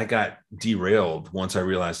that got derailed once I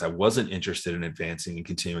realized I wasn't interested in advancing and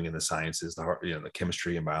continuing in the sciences. The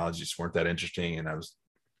chemistry and biology just weren't that interesting. And I was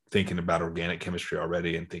thinking about organic chemistry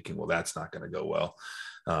already and thinking, well, that's not going to go well.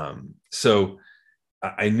 So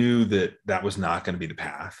I knew that was not going to be the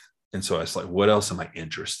path. And so I was like, what else am I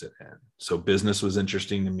interested in? So business was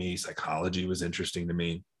interesting to me. Psychology was interesting to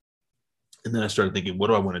me. And then I started thinking, what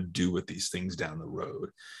do I want to do with these things down the road?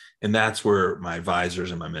 And that's where my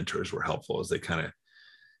advisors and my mentors were helpful, as they kind of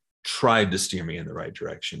tried to steer me in the right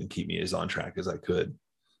direction and keep me as on track as I could.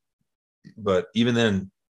 But even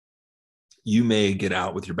then, you may get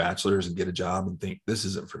out with your bachelor's and get a job and think, this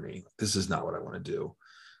isn't for me. This is not what I want to do.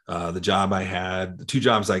 The 2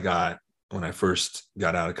 jobs I got when I first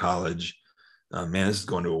got out of college, man, this is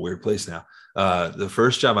going to a weird place now. The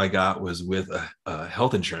first job I got was with a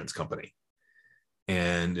health insurance company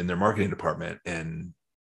and in their marketing department. And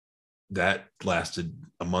that lasted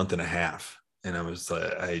a month and a half. And I was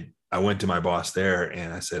like, I went to my boss there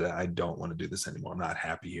and I said, I don't want to do this anymore. I'm not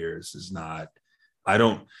happy here. This is not, I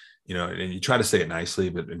don't, and you try to say it nicely,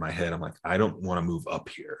 but in my head, I'm like, I don't want to move up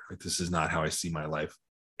here. Like, this is not how I see my life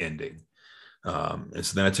ending. And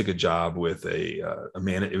so then I took a job with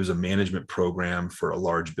it was a management program for a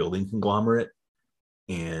large building conglomerate.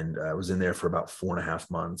 And I was in there for about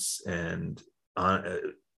 4.5 months. And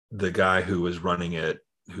the guy who was running it,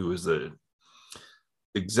 who was the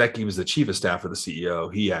executive, was the chief of staff of the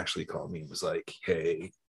CEO, he actually called me and was like,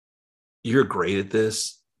 hey, you're great at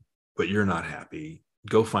this, but you're not happy.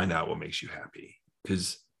 Go find out what makes you happy,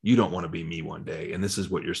 because you don't want to be me one day. And this is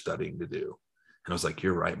what you're studying to do. And I was like,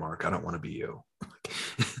 you're right, Mark. I don't want to be you.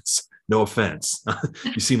 No offense.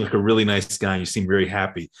 You seem like a really nice guy. You seem very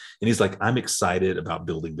happy. And he's like, I'm excited about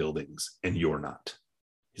building buildings and you're not.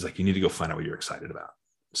 He's like, you need to go find out what you're excited about.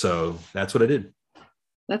 So that's what I did.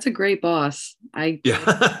 That's a great boss. I Yeah.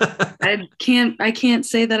 I can't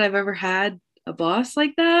say that I've ever had a boss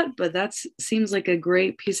like that, but that seems like a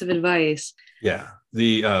great piece of advice. Yeah.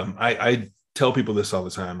 I tell people this all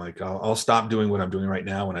the time. Like, I'll stop doing what I'm doing right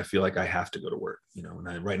now when I feel like I have to go to work.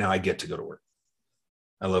 And right now I get to go to work.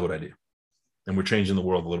 I love what I do, and we're changing the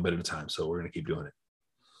world a little bit at a time. So we're going to keep doing it.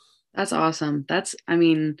 That's awesome. That's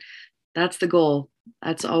the goal.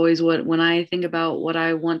 That's always when I think about what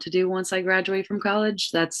I want to do once I graduate from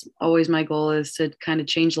college, that's always my goal, is to kind of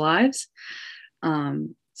change lives.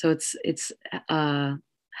 So it's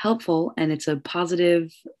helpful, and it's a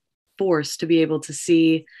positive force to be able to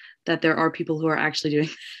see that there are people who are actually doing.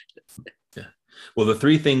 Yeah. Well, the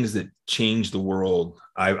three things that change the world,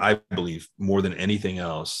 I believe, more than anything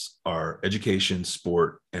else, are education,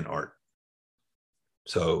 sport, and art.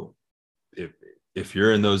 So if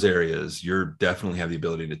you're in those areas, you're definitely have the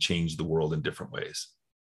ability to change the world in different ways.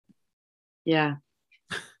 Yeah.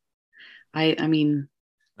 I mean,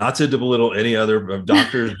 not to belittle any other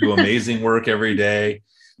doctors do amazing work every day,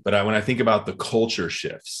 but when I think about the culture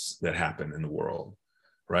shifts that happen in the world,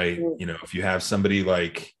 right? You know, if you have somebody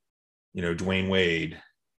like, you know, Dwayne Wade,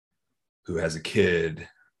 who has a kid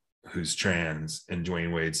who's trans, and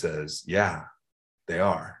Dwayne Wade says, yeah, they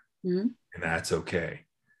are, and that's okay.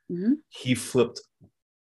 He flipped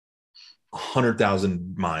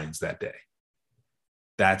 100,000 minds that day.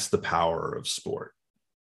 That's the power of sport.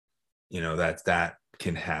 You know, that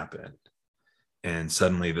can happen. And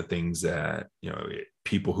suddenly the things that, you know,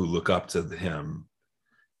 people who look up to him,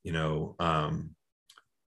 you know,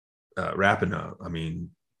 Rapinoe, I mean,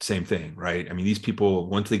 same thing, right? I mean, these people,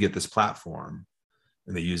 once they get this platform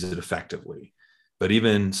and they use it effectively, but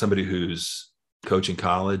even somebody who's coaching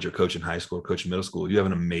college or coaching high school or coaching middle school, you have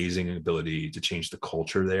an amazing ability to change the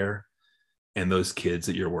culture there. And those kids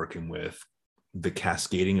that you're working with, the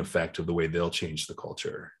cascading effect of the way they'll change the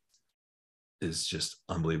culture is just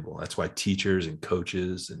unbelievable. That's why teachers and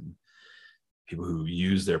coaches and people who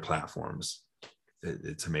use their platforms,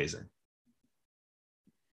 it's amazing.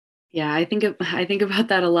 Yeah, I think about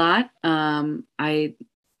that a lot. I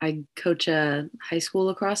coach a high school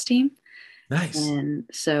lacrosse team. Nice. And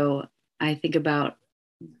so I think about,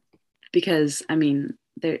 because I mean,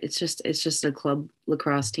 it's just a club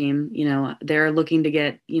lacrosse team, you know, they're looking to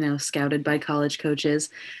get, you know, scouted by college coaches.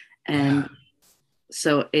 And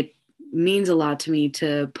so it means a lot to me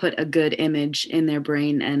to put a good image in their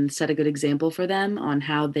brain and set a good example for them on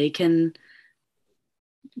how they can,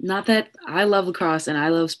 not that I love lacrosse and I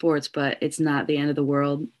love sports, but it's not the end of the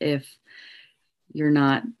world if you're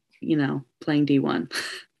not, you know, playing D1.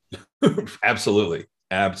 Absolutely.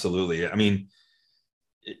 I mean,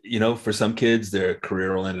 you know, for some kids, their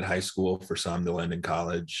career will end in high school. For some, they'll end in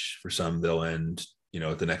college. For some, they'll end, you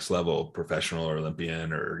know, at the next level, professional or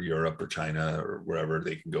Olympian or Europe or China or wherever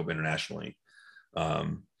they can go internationally.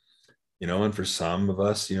 You know, and for some of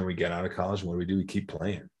us, you know, we get out of college and what do? We keep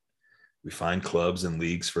playing. We find clubs and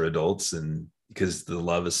leagues for adults, and because the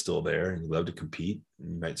love is still there and you love to compete,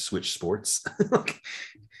 and you might switch sports.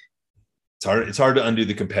 It's hard to undo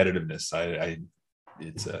the competitiveness.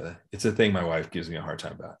 It's a thing my wife gives me a hard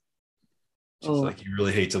time about. She's like, you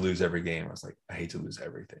really hate to lose every game. I was like, I hate to lose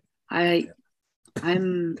everything.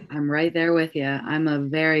 I'm right there with you. I'm a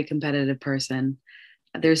very competitive person.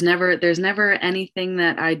 There's never anything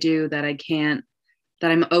that I do that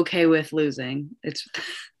I'm okay with losing.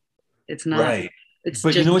 It's not right. It's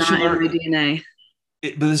but just you know what not you learn? in my DNA.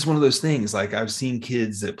 But this is one of those things. Like, I've seen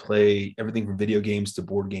kids that play everything from video games to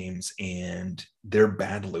board games, and they're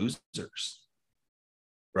bad losers.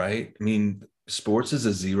 Right? I mean, sports is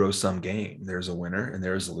a zero-sum game. There's a winner and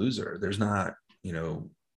there's a loser. There's not, you know,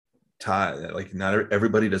 tie. Like, not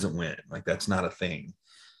everybody doesn't win. Like, that's not a thing.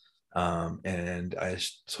 And I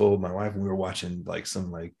told my wife when we were watching like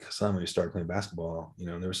some when we started playing basketball, you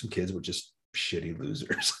know, and there were some kids who were just shitty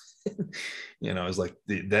losers. You know, I was like,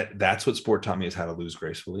 that's what sport taught me, is how to lose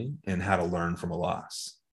gracefully and how to learn from a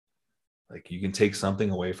loss. Like, you can take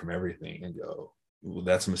something away from everything and go, well,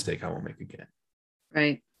 that's a mistake I won't make again.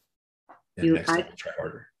 Right. And next time I'll try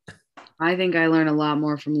harder. I think I learn a lot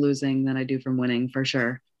more from losing than I do from winning, for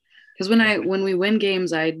sure. Because when we win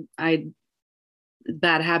games, I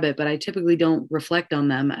bad habit, but I typically don't reflect on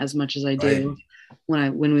them as much as I do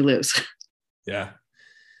when we lose. Yeah.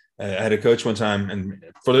 I had a coach one time, and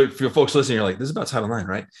for folks listening, you're like, this is about Title IX,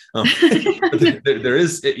 right? There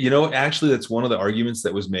is, you know, actually, that's one of the arguments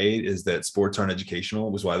that was made, is that sports aren't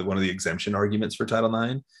educational, was why one of the exemption arguments for Title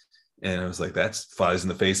IX. And I was like, that flies in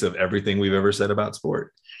the face of everything we've ever said about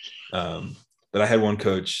sport. But I had one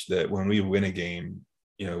coach that when we win a game,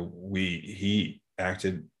 you know, he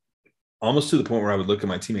acted almost to the point where I would look at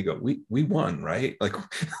my team and go, we won, right? Like,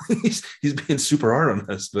 he's being super hard on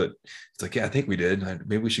us, but it's like, yeah, I think we did.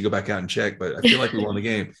 Maybe we should go back out and check, but I feel like we won the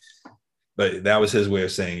game. But that was his way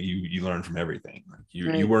of saying you learn from everything. Like,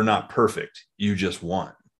 you were not perfect. You just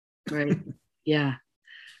won. Right. Yeah.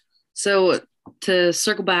 So to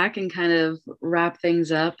circle back and kind of wrap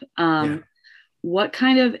things up, what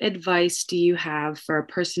kind of advice do you have for a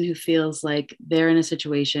person who feels like they're in a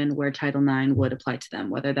situation where Title IX would apply to them,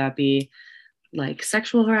 whether that be like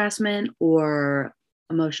sexual harassment or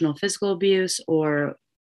emotional physical abuse or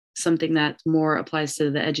something that more applies to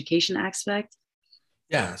the education aspect?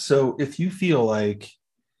 Yeah. So if you feel like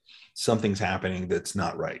something's happening that's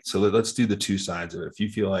not right, so let's do the two sides of it. If you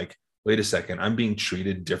feel like, wait a second, I'm being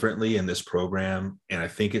treated differently in this program, and I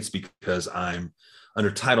think it's because I'm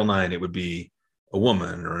under Title IX, it would be a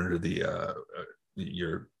woman, or under the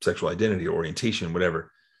your sexual identity, orientation,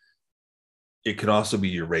 whatever. It could also be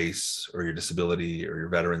your race or your disability or your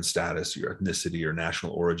veteran status, your ethnicity or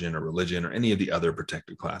national origin or religion or any of the other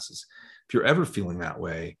protected classes. If you're ever feeling that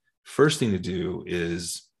way, first thing to do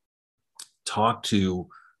is talk to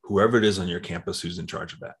whoever it is on your campus who's in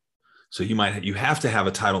charge of that. So you have to have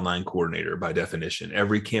a Title IX coordinator by definition.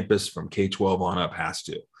 Every campus from K-12 on up has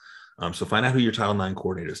to. So find out who your Title IX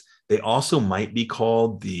coordinator is. They also might be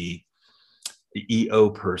called the EO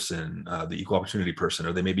person, the equal opportunity person,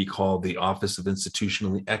 or they may be called the Office of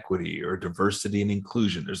Institutional Equity or Diversity and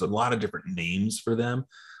Inclusion. There's a lot of different names for them,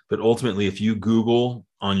 but ultimately, if you Google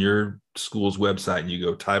on your school's website and you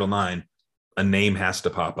go Title IX, a name has to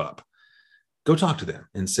pop up. Go talk to them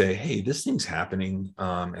and say, hey, this thing's happening,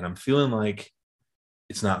 and I'm feeling like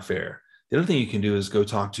it's not fair. The other thing you can do is go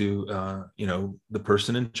talk to, the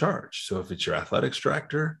person in charge. So if it's your athletics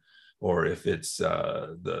director, or if it's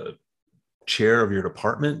the chair of your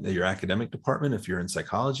department, your academic department, if you're in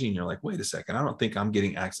psychology and you're like, wait a second, I don't think I'm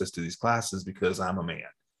getting access to these classes because I'm a man.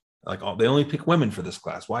 Like, they only pick women for this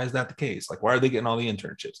class. Why is that the case? Like, why are they getting all the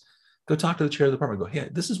internships? Go talk to the chair of the department. Go, hey,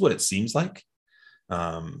 this is what it seems like.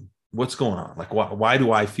 What's going on? Like, why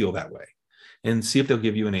do I feel that way? And see if they'll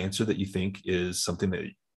give you an answer that you think is something that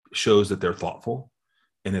shows that they're thoughtful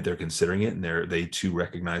and that they're considering it, and they too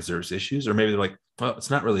recognize there's issues. Or maybe they're like, well,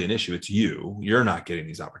 it's not really an issue. It's you're not getting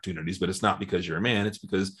these opportunities, but it's not because you're a man. It's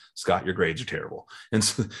because, Scott, your grades are terrible. And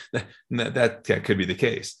so that could be the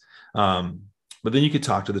case. But then you could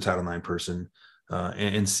talk to the Title IX person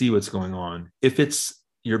and see what's going on. If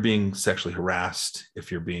you're being sexually harassed,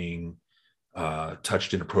 if you're being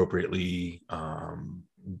touched inappropriately,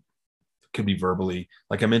 could be verbally,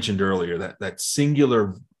 like I mentioned earlier, that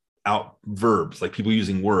singular out verbs, like people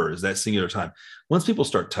using words, that singular time. Once people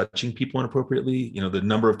start touching people inappropriately, the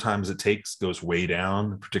number of times it takes goes way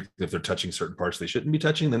down, particularly if they're touching certain parts they shouldn't be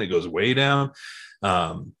touching, then it goes way down.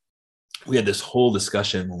 We had this whole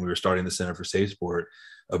discussion when we were starting the Center for Safe Sport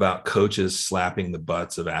about coaches slapping the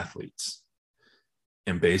butts of athletes.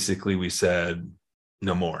 And basically we said,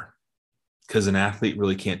 no more, because an athlete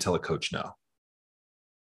really can't tell a coach no.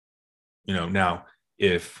 Now,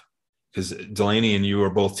 because Delaney and you are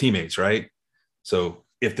both teammates, right? So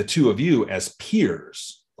if the two of you as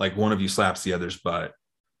peers, like one of you slaps the other's butt,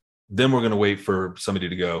 then we're going to wait for somebody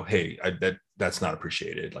to go, hey, that's not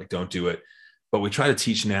appreciated. Like, don't do it. But we try to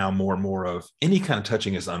teach now more and more of any kind of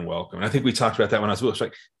touching is unwelcome. And I think we talked about that when I was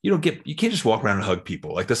like, you can't just walk around and hug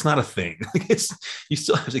people. Like, that's not a thing. You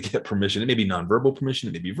still have to get permission. It may be nonverbal permission,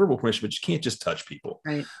 it may be verbal permission, but you can't just touch people.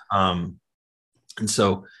 Right. And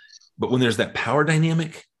so, but when there's that power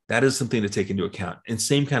dynamic, that is something to take into account. And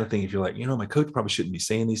same kind of thing, if you're like, my coach probably shouldn't be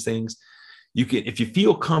saying these things, you can, if you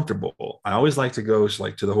feel comfortable, I always like to go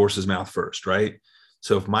like to the horse's mouth first, right?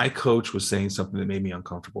 So if my coach was saying something that made me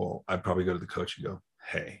uncomfortable, I'd probably go to the coach and go,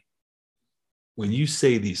 hey, when you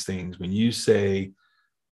say these things, when you say,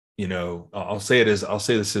 I'll say this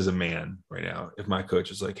as a man right now. If my coach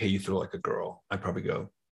is like, hey, you throw like a girl, I'd probably go,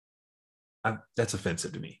 that's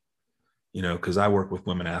offensive to me. Because I work with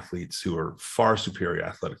women athletes who are far superior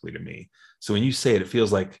athletically to me. So when you say it, it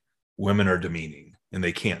feels like women are demeaning and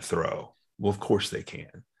they can't throw. Well, of course they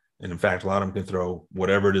can. And in fact, a lot of them can throw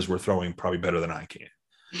whatever it is we're throwing probably better than I can.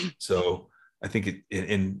 So I think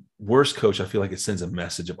in worst coach, I feel like it sends a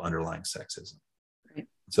message of underlying sexism. Right.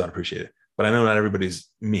 So I'd appreciate it. But I know not everybody's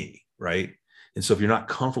me, right? And so if you're not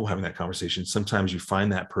comfortable having that conversation, sometimes you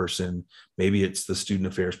find that person, maybe it's the student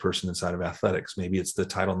affairs person inside of athletics, maybe it's the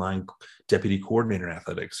Title IX deputy coordinator in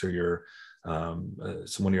athletics, or your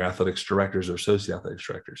someone of your athletics directors or associate athletics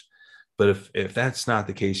directors. But if that's not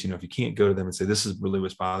the case, if you can't go to them and say, this is really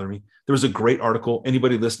what's bothering me. There was a great article.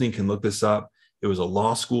 Anybody listening can look this up. It was a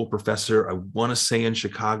law school professor, I want to say in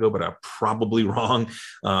Chicago, but I'm probably wrong.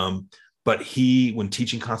 But he, when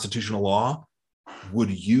teaching constitutional law,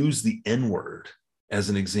 would use the N-word as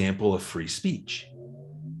an example of free speech.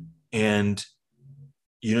 And,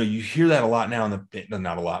 you hear that a lot now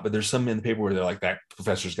not a lot, but there's some in the paper where they're like, that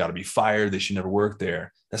professor's got to be fired. They should never work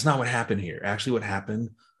there. That's not what happened here. Actually, what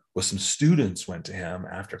happened was some students went to him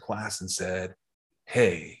after class and said,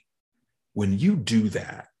 hey, when you do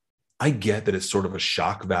that, I get that it's sort of a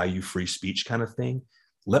shock value free speech kind of thing.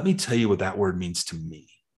 Let me tell you what that word means to me.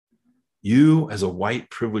 You, as a white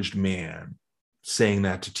privileged man, saying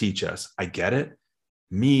that to teach us, I get it.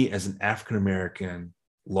 Me, as an African-American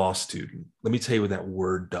law student, let me tell you what that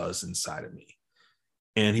word does inside of me.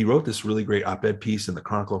 And he wrote this really great op-ed piece in the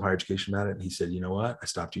Chronicle of Higher Education about it. And he said, you know what? I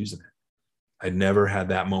stopped using it. I never had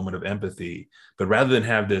that moment of empathy, but rather than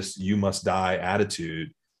have this "you must die"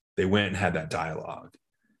 attitude, they went and had that dialogue.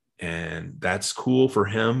 And that's cool for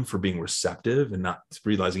him for being receptive and not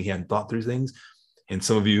realizing he hadn't thought through things. And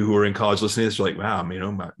some of you who are in college listening to this are like, wow,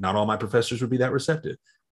 not all my professors would be that receptive.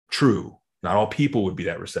 True. Not all people would be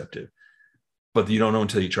that receptive, but you don't know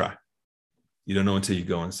until you try. You don't know until you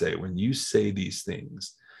go and say, when you say these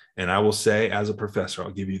things, and I will say as a professor,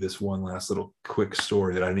 I'll give you this one last little quick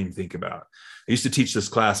story that I didn't even think about. I used to teach this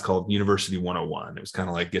class called University 101. It was kind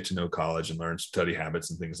of like get to know college and learn study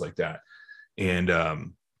habits and things like that. And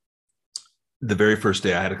the very first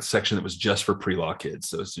day I had a section that was just for pre-law kids.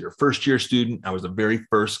 So it's your first year student. I was the very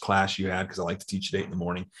first class you had because I like to teach at 8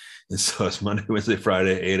 a.m. And so it's Monday, Wednesday,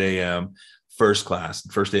 Friday, 8 a.m. First class,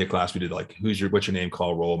 first day of class, we did like, what's your name,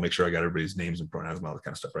 call roll, make sure I got everybody's names and pronouns and all that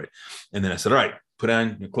kind of stuff, right? And then I said, all right,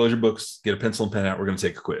 close your books, get a pencil and pen out. We're going to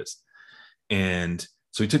take a quiz. And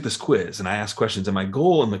so we took this quiz and I asked questions. And my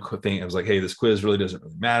goal in the thing, I was like, hey, this quiz really doesn't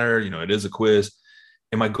really matter. It is a quiz.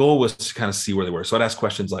 And my goal was to kind of see where they were. So I'd ask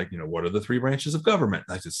questions like, what are the 3 branches of government?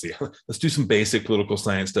 I could see, let's do some basic political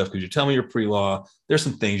science stuff. Because you tell me you're pre-law, there's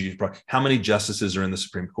some things how many justices are in the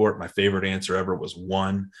Supreme Court? My favorite answer ever was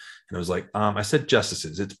 1. And I was like, I said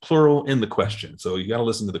justices, it's plural in the question. So you got to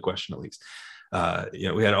listen to the question at least.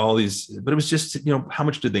 We had all these, but it was just, how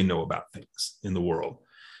much did they know about things in the world?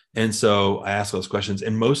 And so I asked those questions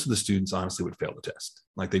and most of the students honestly would fail the test.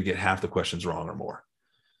 Like they'd get half the questions wrong or more.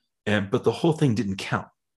 But the whole thing didn't count.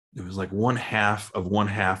 It was like 1/2 of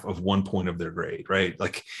 1/2 of 1 point of their grade, right?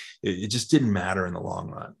 Like it just didn't matter in the long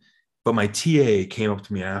run. But my TA came up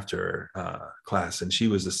to me after class and she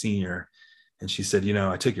was a senior and she said,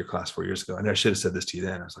 I took your class 4 years ago. And I should have said this to you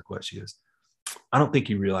then. I was like, what? She goes, I don't think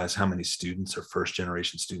you realize how many students are first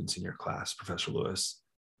generation students in your class, Professor Lewis,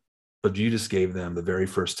 but you just gave them the very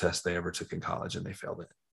first test they ever took in college and they failed it.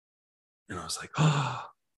 And I was like, oh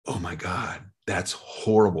my God, that's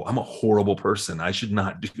horrible. I'm a horrible person. I should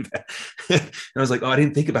not do that. And I was like, I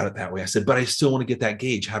didn't think about it that way. I said, but I still want to get that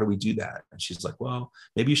gauge. How do we do that? And she's like, well,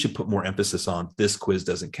 maybe you should put more emphasis on this quiz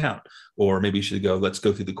doesn't count. Or maybe you should go, let's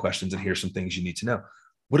go through the questions and here's some things you need to know.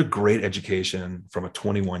 What a great education from a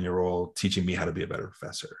 21-year-old teaching me how to be a better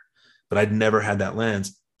professor. But I'd never had that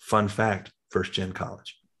lens. Fun fact, first gen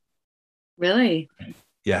college. Really?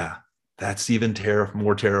 Yeah, that's even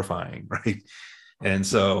more terrifying, right? And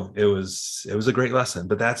so it was a great lesson,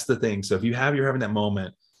 but that's the thing. So if you're having that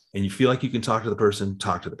moment and you feel like you can talk to the person,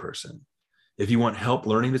 talk to the person. If you want help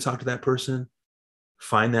learning to talk to that person,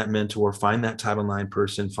 find that mentor, find that Title IX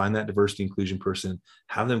person, find that diversity inclusion person,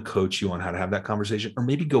 have them coach you on how to have that conversation, or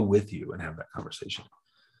maybe go with you and have that conversation.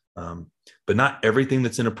 But not everything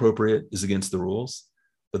that's inappropriate is against the rules,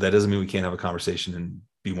 but that doesn't mean we can't have a conversation and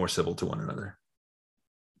be more civil to one another.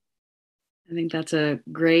 I think that's a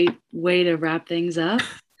great way to wrap things up.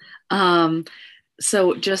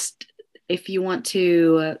 So just if you want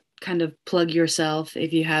to kind of plug yourself,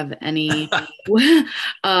 if you have any, whether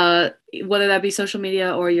that be social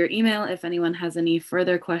media or your email, if anyone has any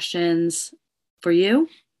further questions for you.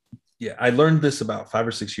 Yeah, I learned this about 5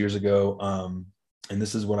 or 6 years ago. And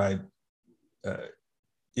this is what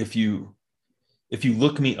if you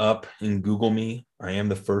look me up and Google me, I am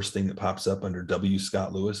the first thing that pops up under W.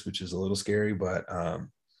 Scott Lewis, which is a little scary, but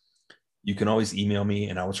you can always email me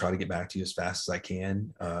and I will try to get back to you as fast as I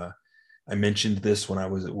can. I mentioned this when I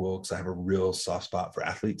was at Wilkes. I have a real soft spot for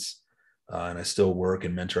athletes and I still work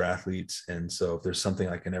and mentor athletes. And so if there's something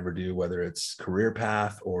I can ever do, whether it's career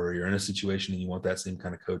path or you're in a situation and you want that same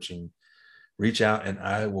kind of coaching, reach out and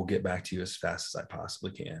I will get back to you as fast as I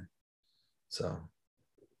possibly can. So.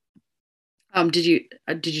 Did you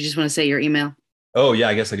just want to say your email? Oh yeah,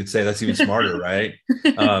 I guess I could say that's even smarter, right?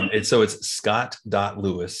 It's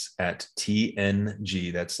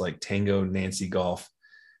scott.lewis@TNG. That's like Tango Nancy Golf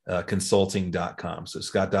consulting.com. So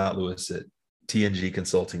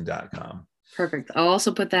scott.lewis@tngconsulting.com. Perfect. I'll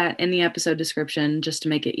also put that in the episode description just to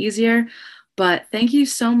make it easier. But thank you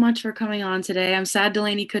so much for coming on today. I'm sad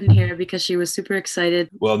Delaney couldn't hear because she was super excited.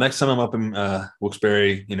 Well, next time I'm up in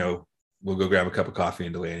Wilkes-Barre, we'll go grab a cup of coffee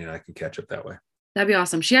and Delaney and I can catch up that way. That'd be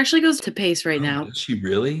awesome. She actually goes to Pace right now. Does she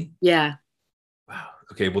really? Yeah. Wow.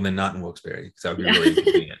 Okay. Well, then not in Wilkes-Barre because that would be really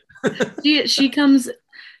inconvenient. she comes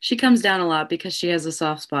down a lot because she has a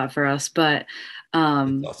soft spot for us. But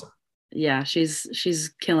awesome. Yeah,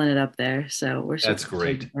 she's killing it up there. So that's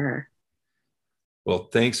great for her. Well,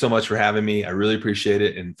 thanks so much for having me. I really appreciate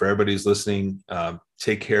it. And for everybody who's listening,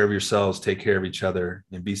 take care of yourselves, take care of each other,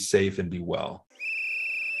 and be safe and be well.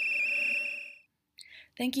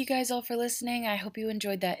 Thank you guys all for listening. I hope you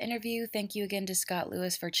enjoyed that interview. Thank you again to Scott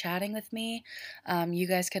Lewis for chatting with me. You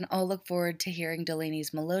guys can all look forward to hearing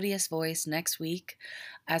Delaney's melodious voice next week.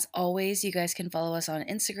 As always, you guys can follow us on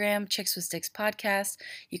Instagram, Chicks with Sticks Podcast.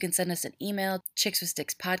 You can send us an email,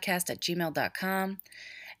 chickswithstickspodcast@gmail.com.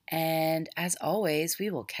 And as always,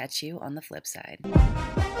 we will catch you on the flip side.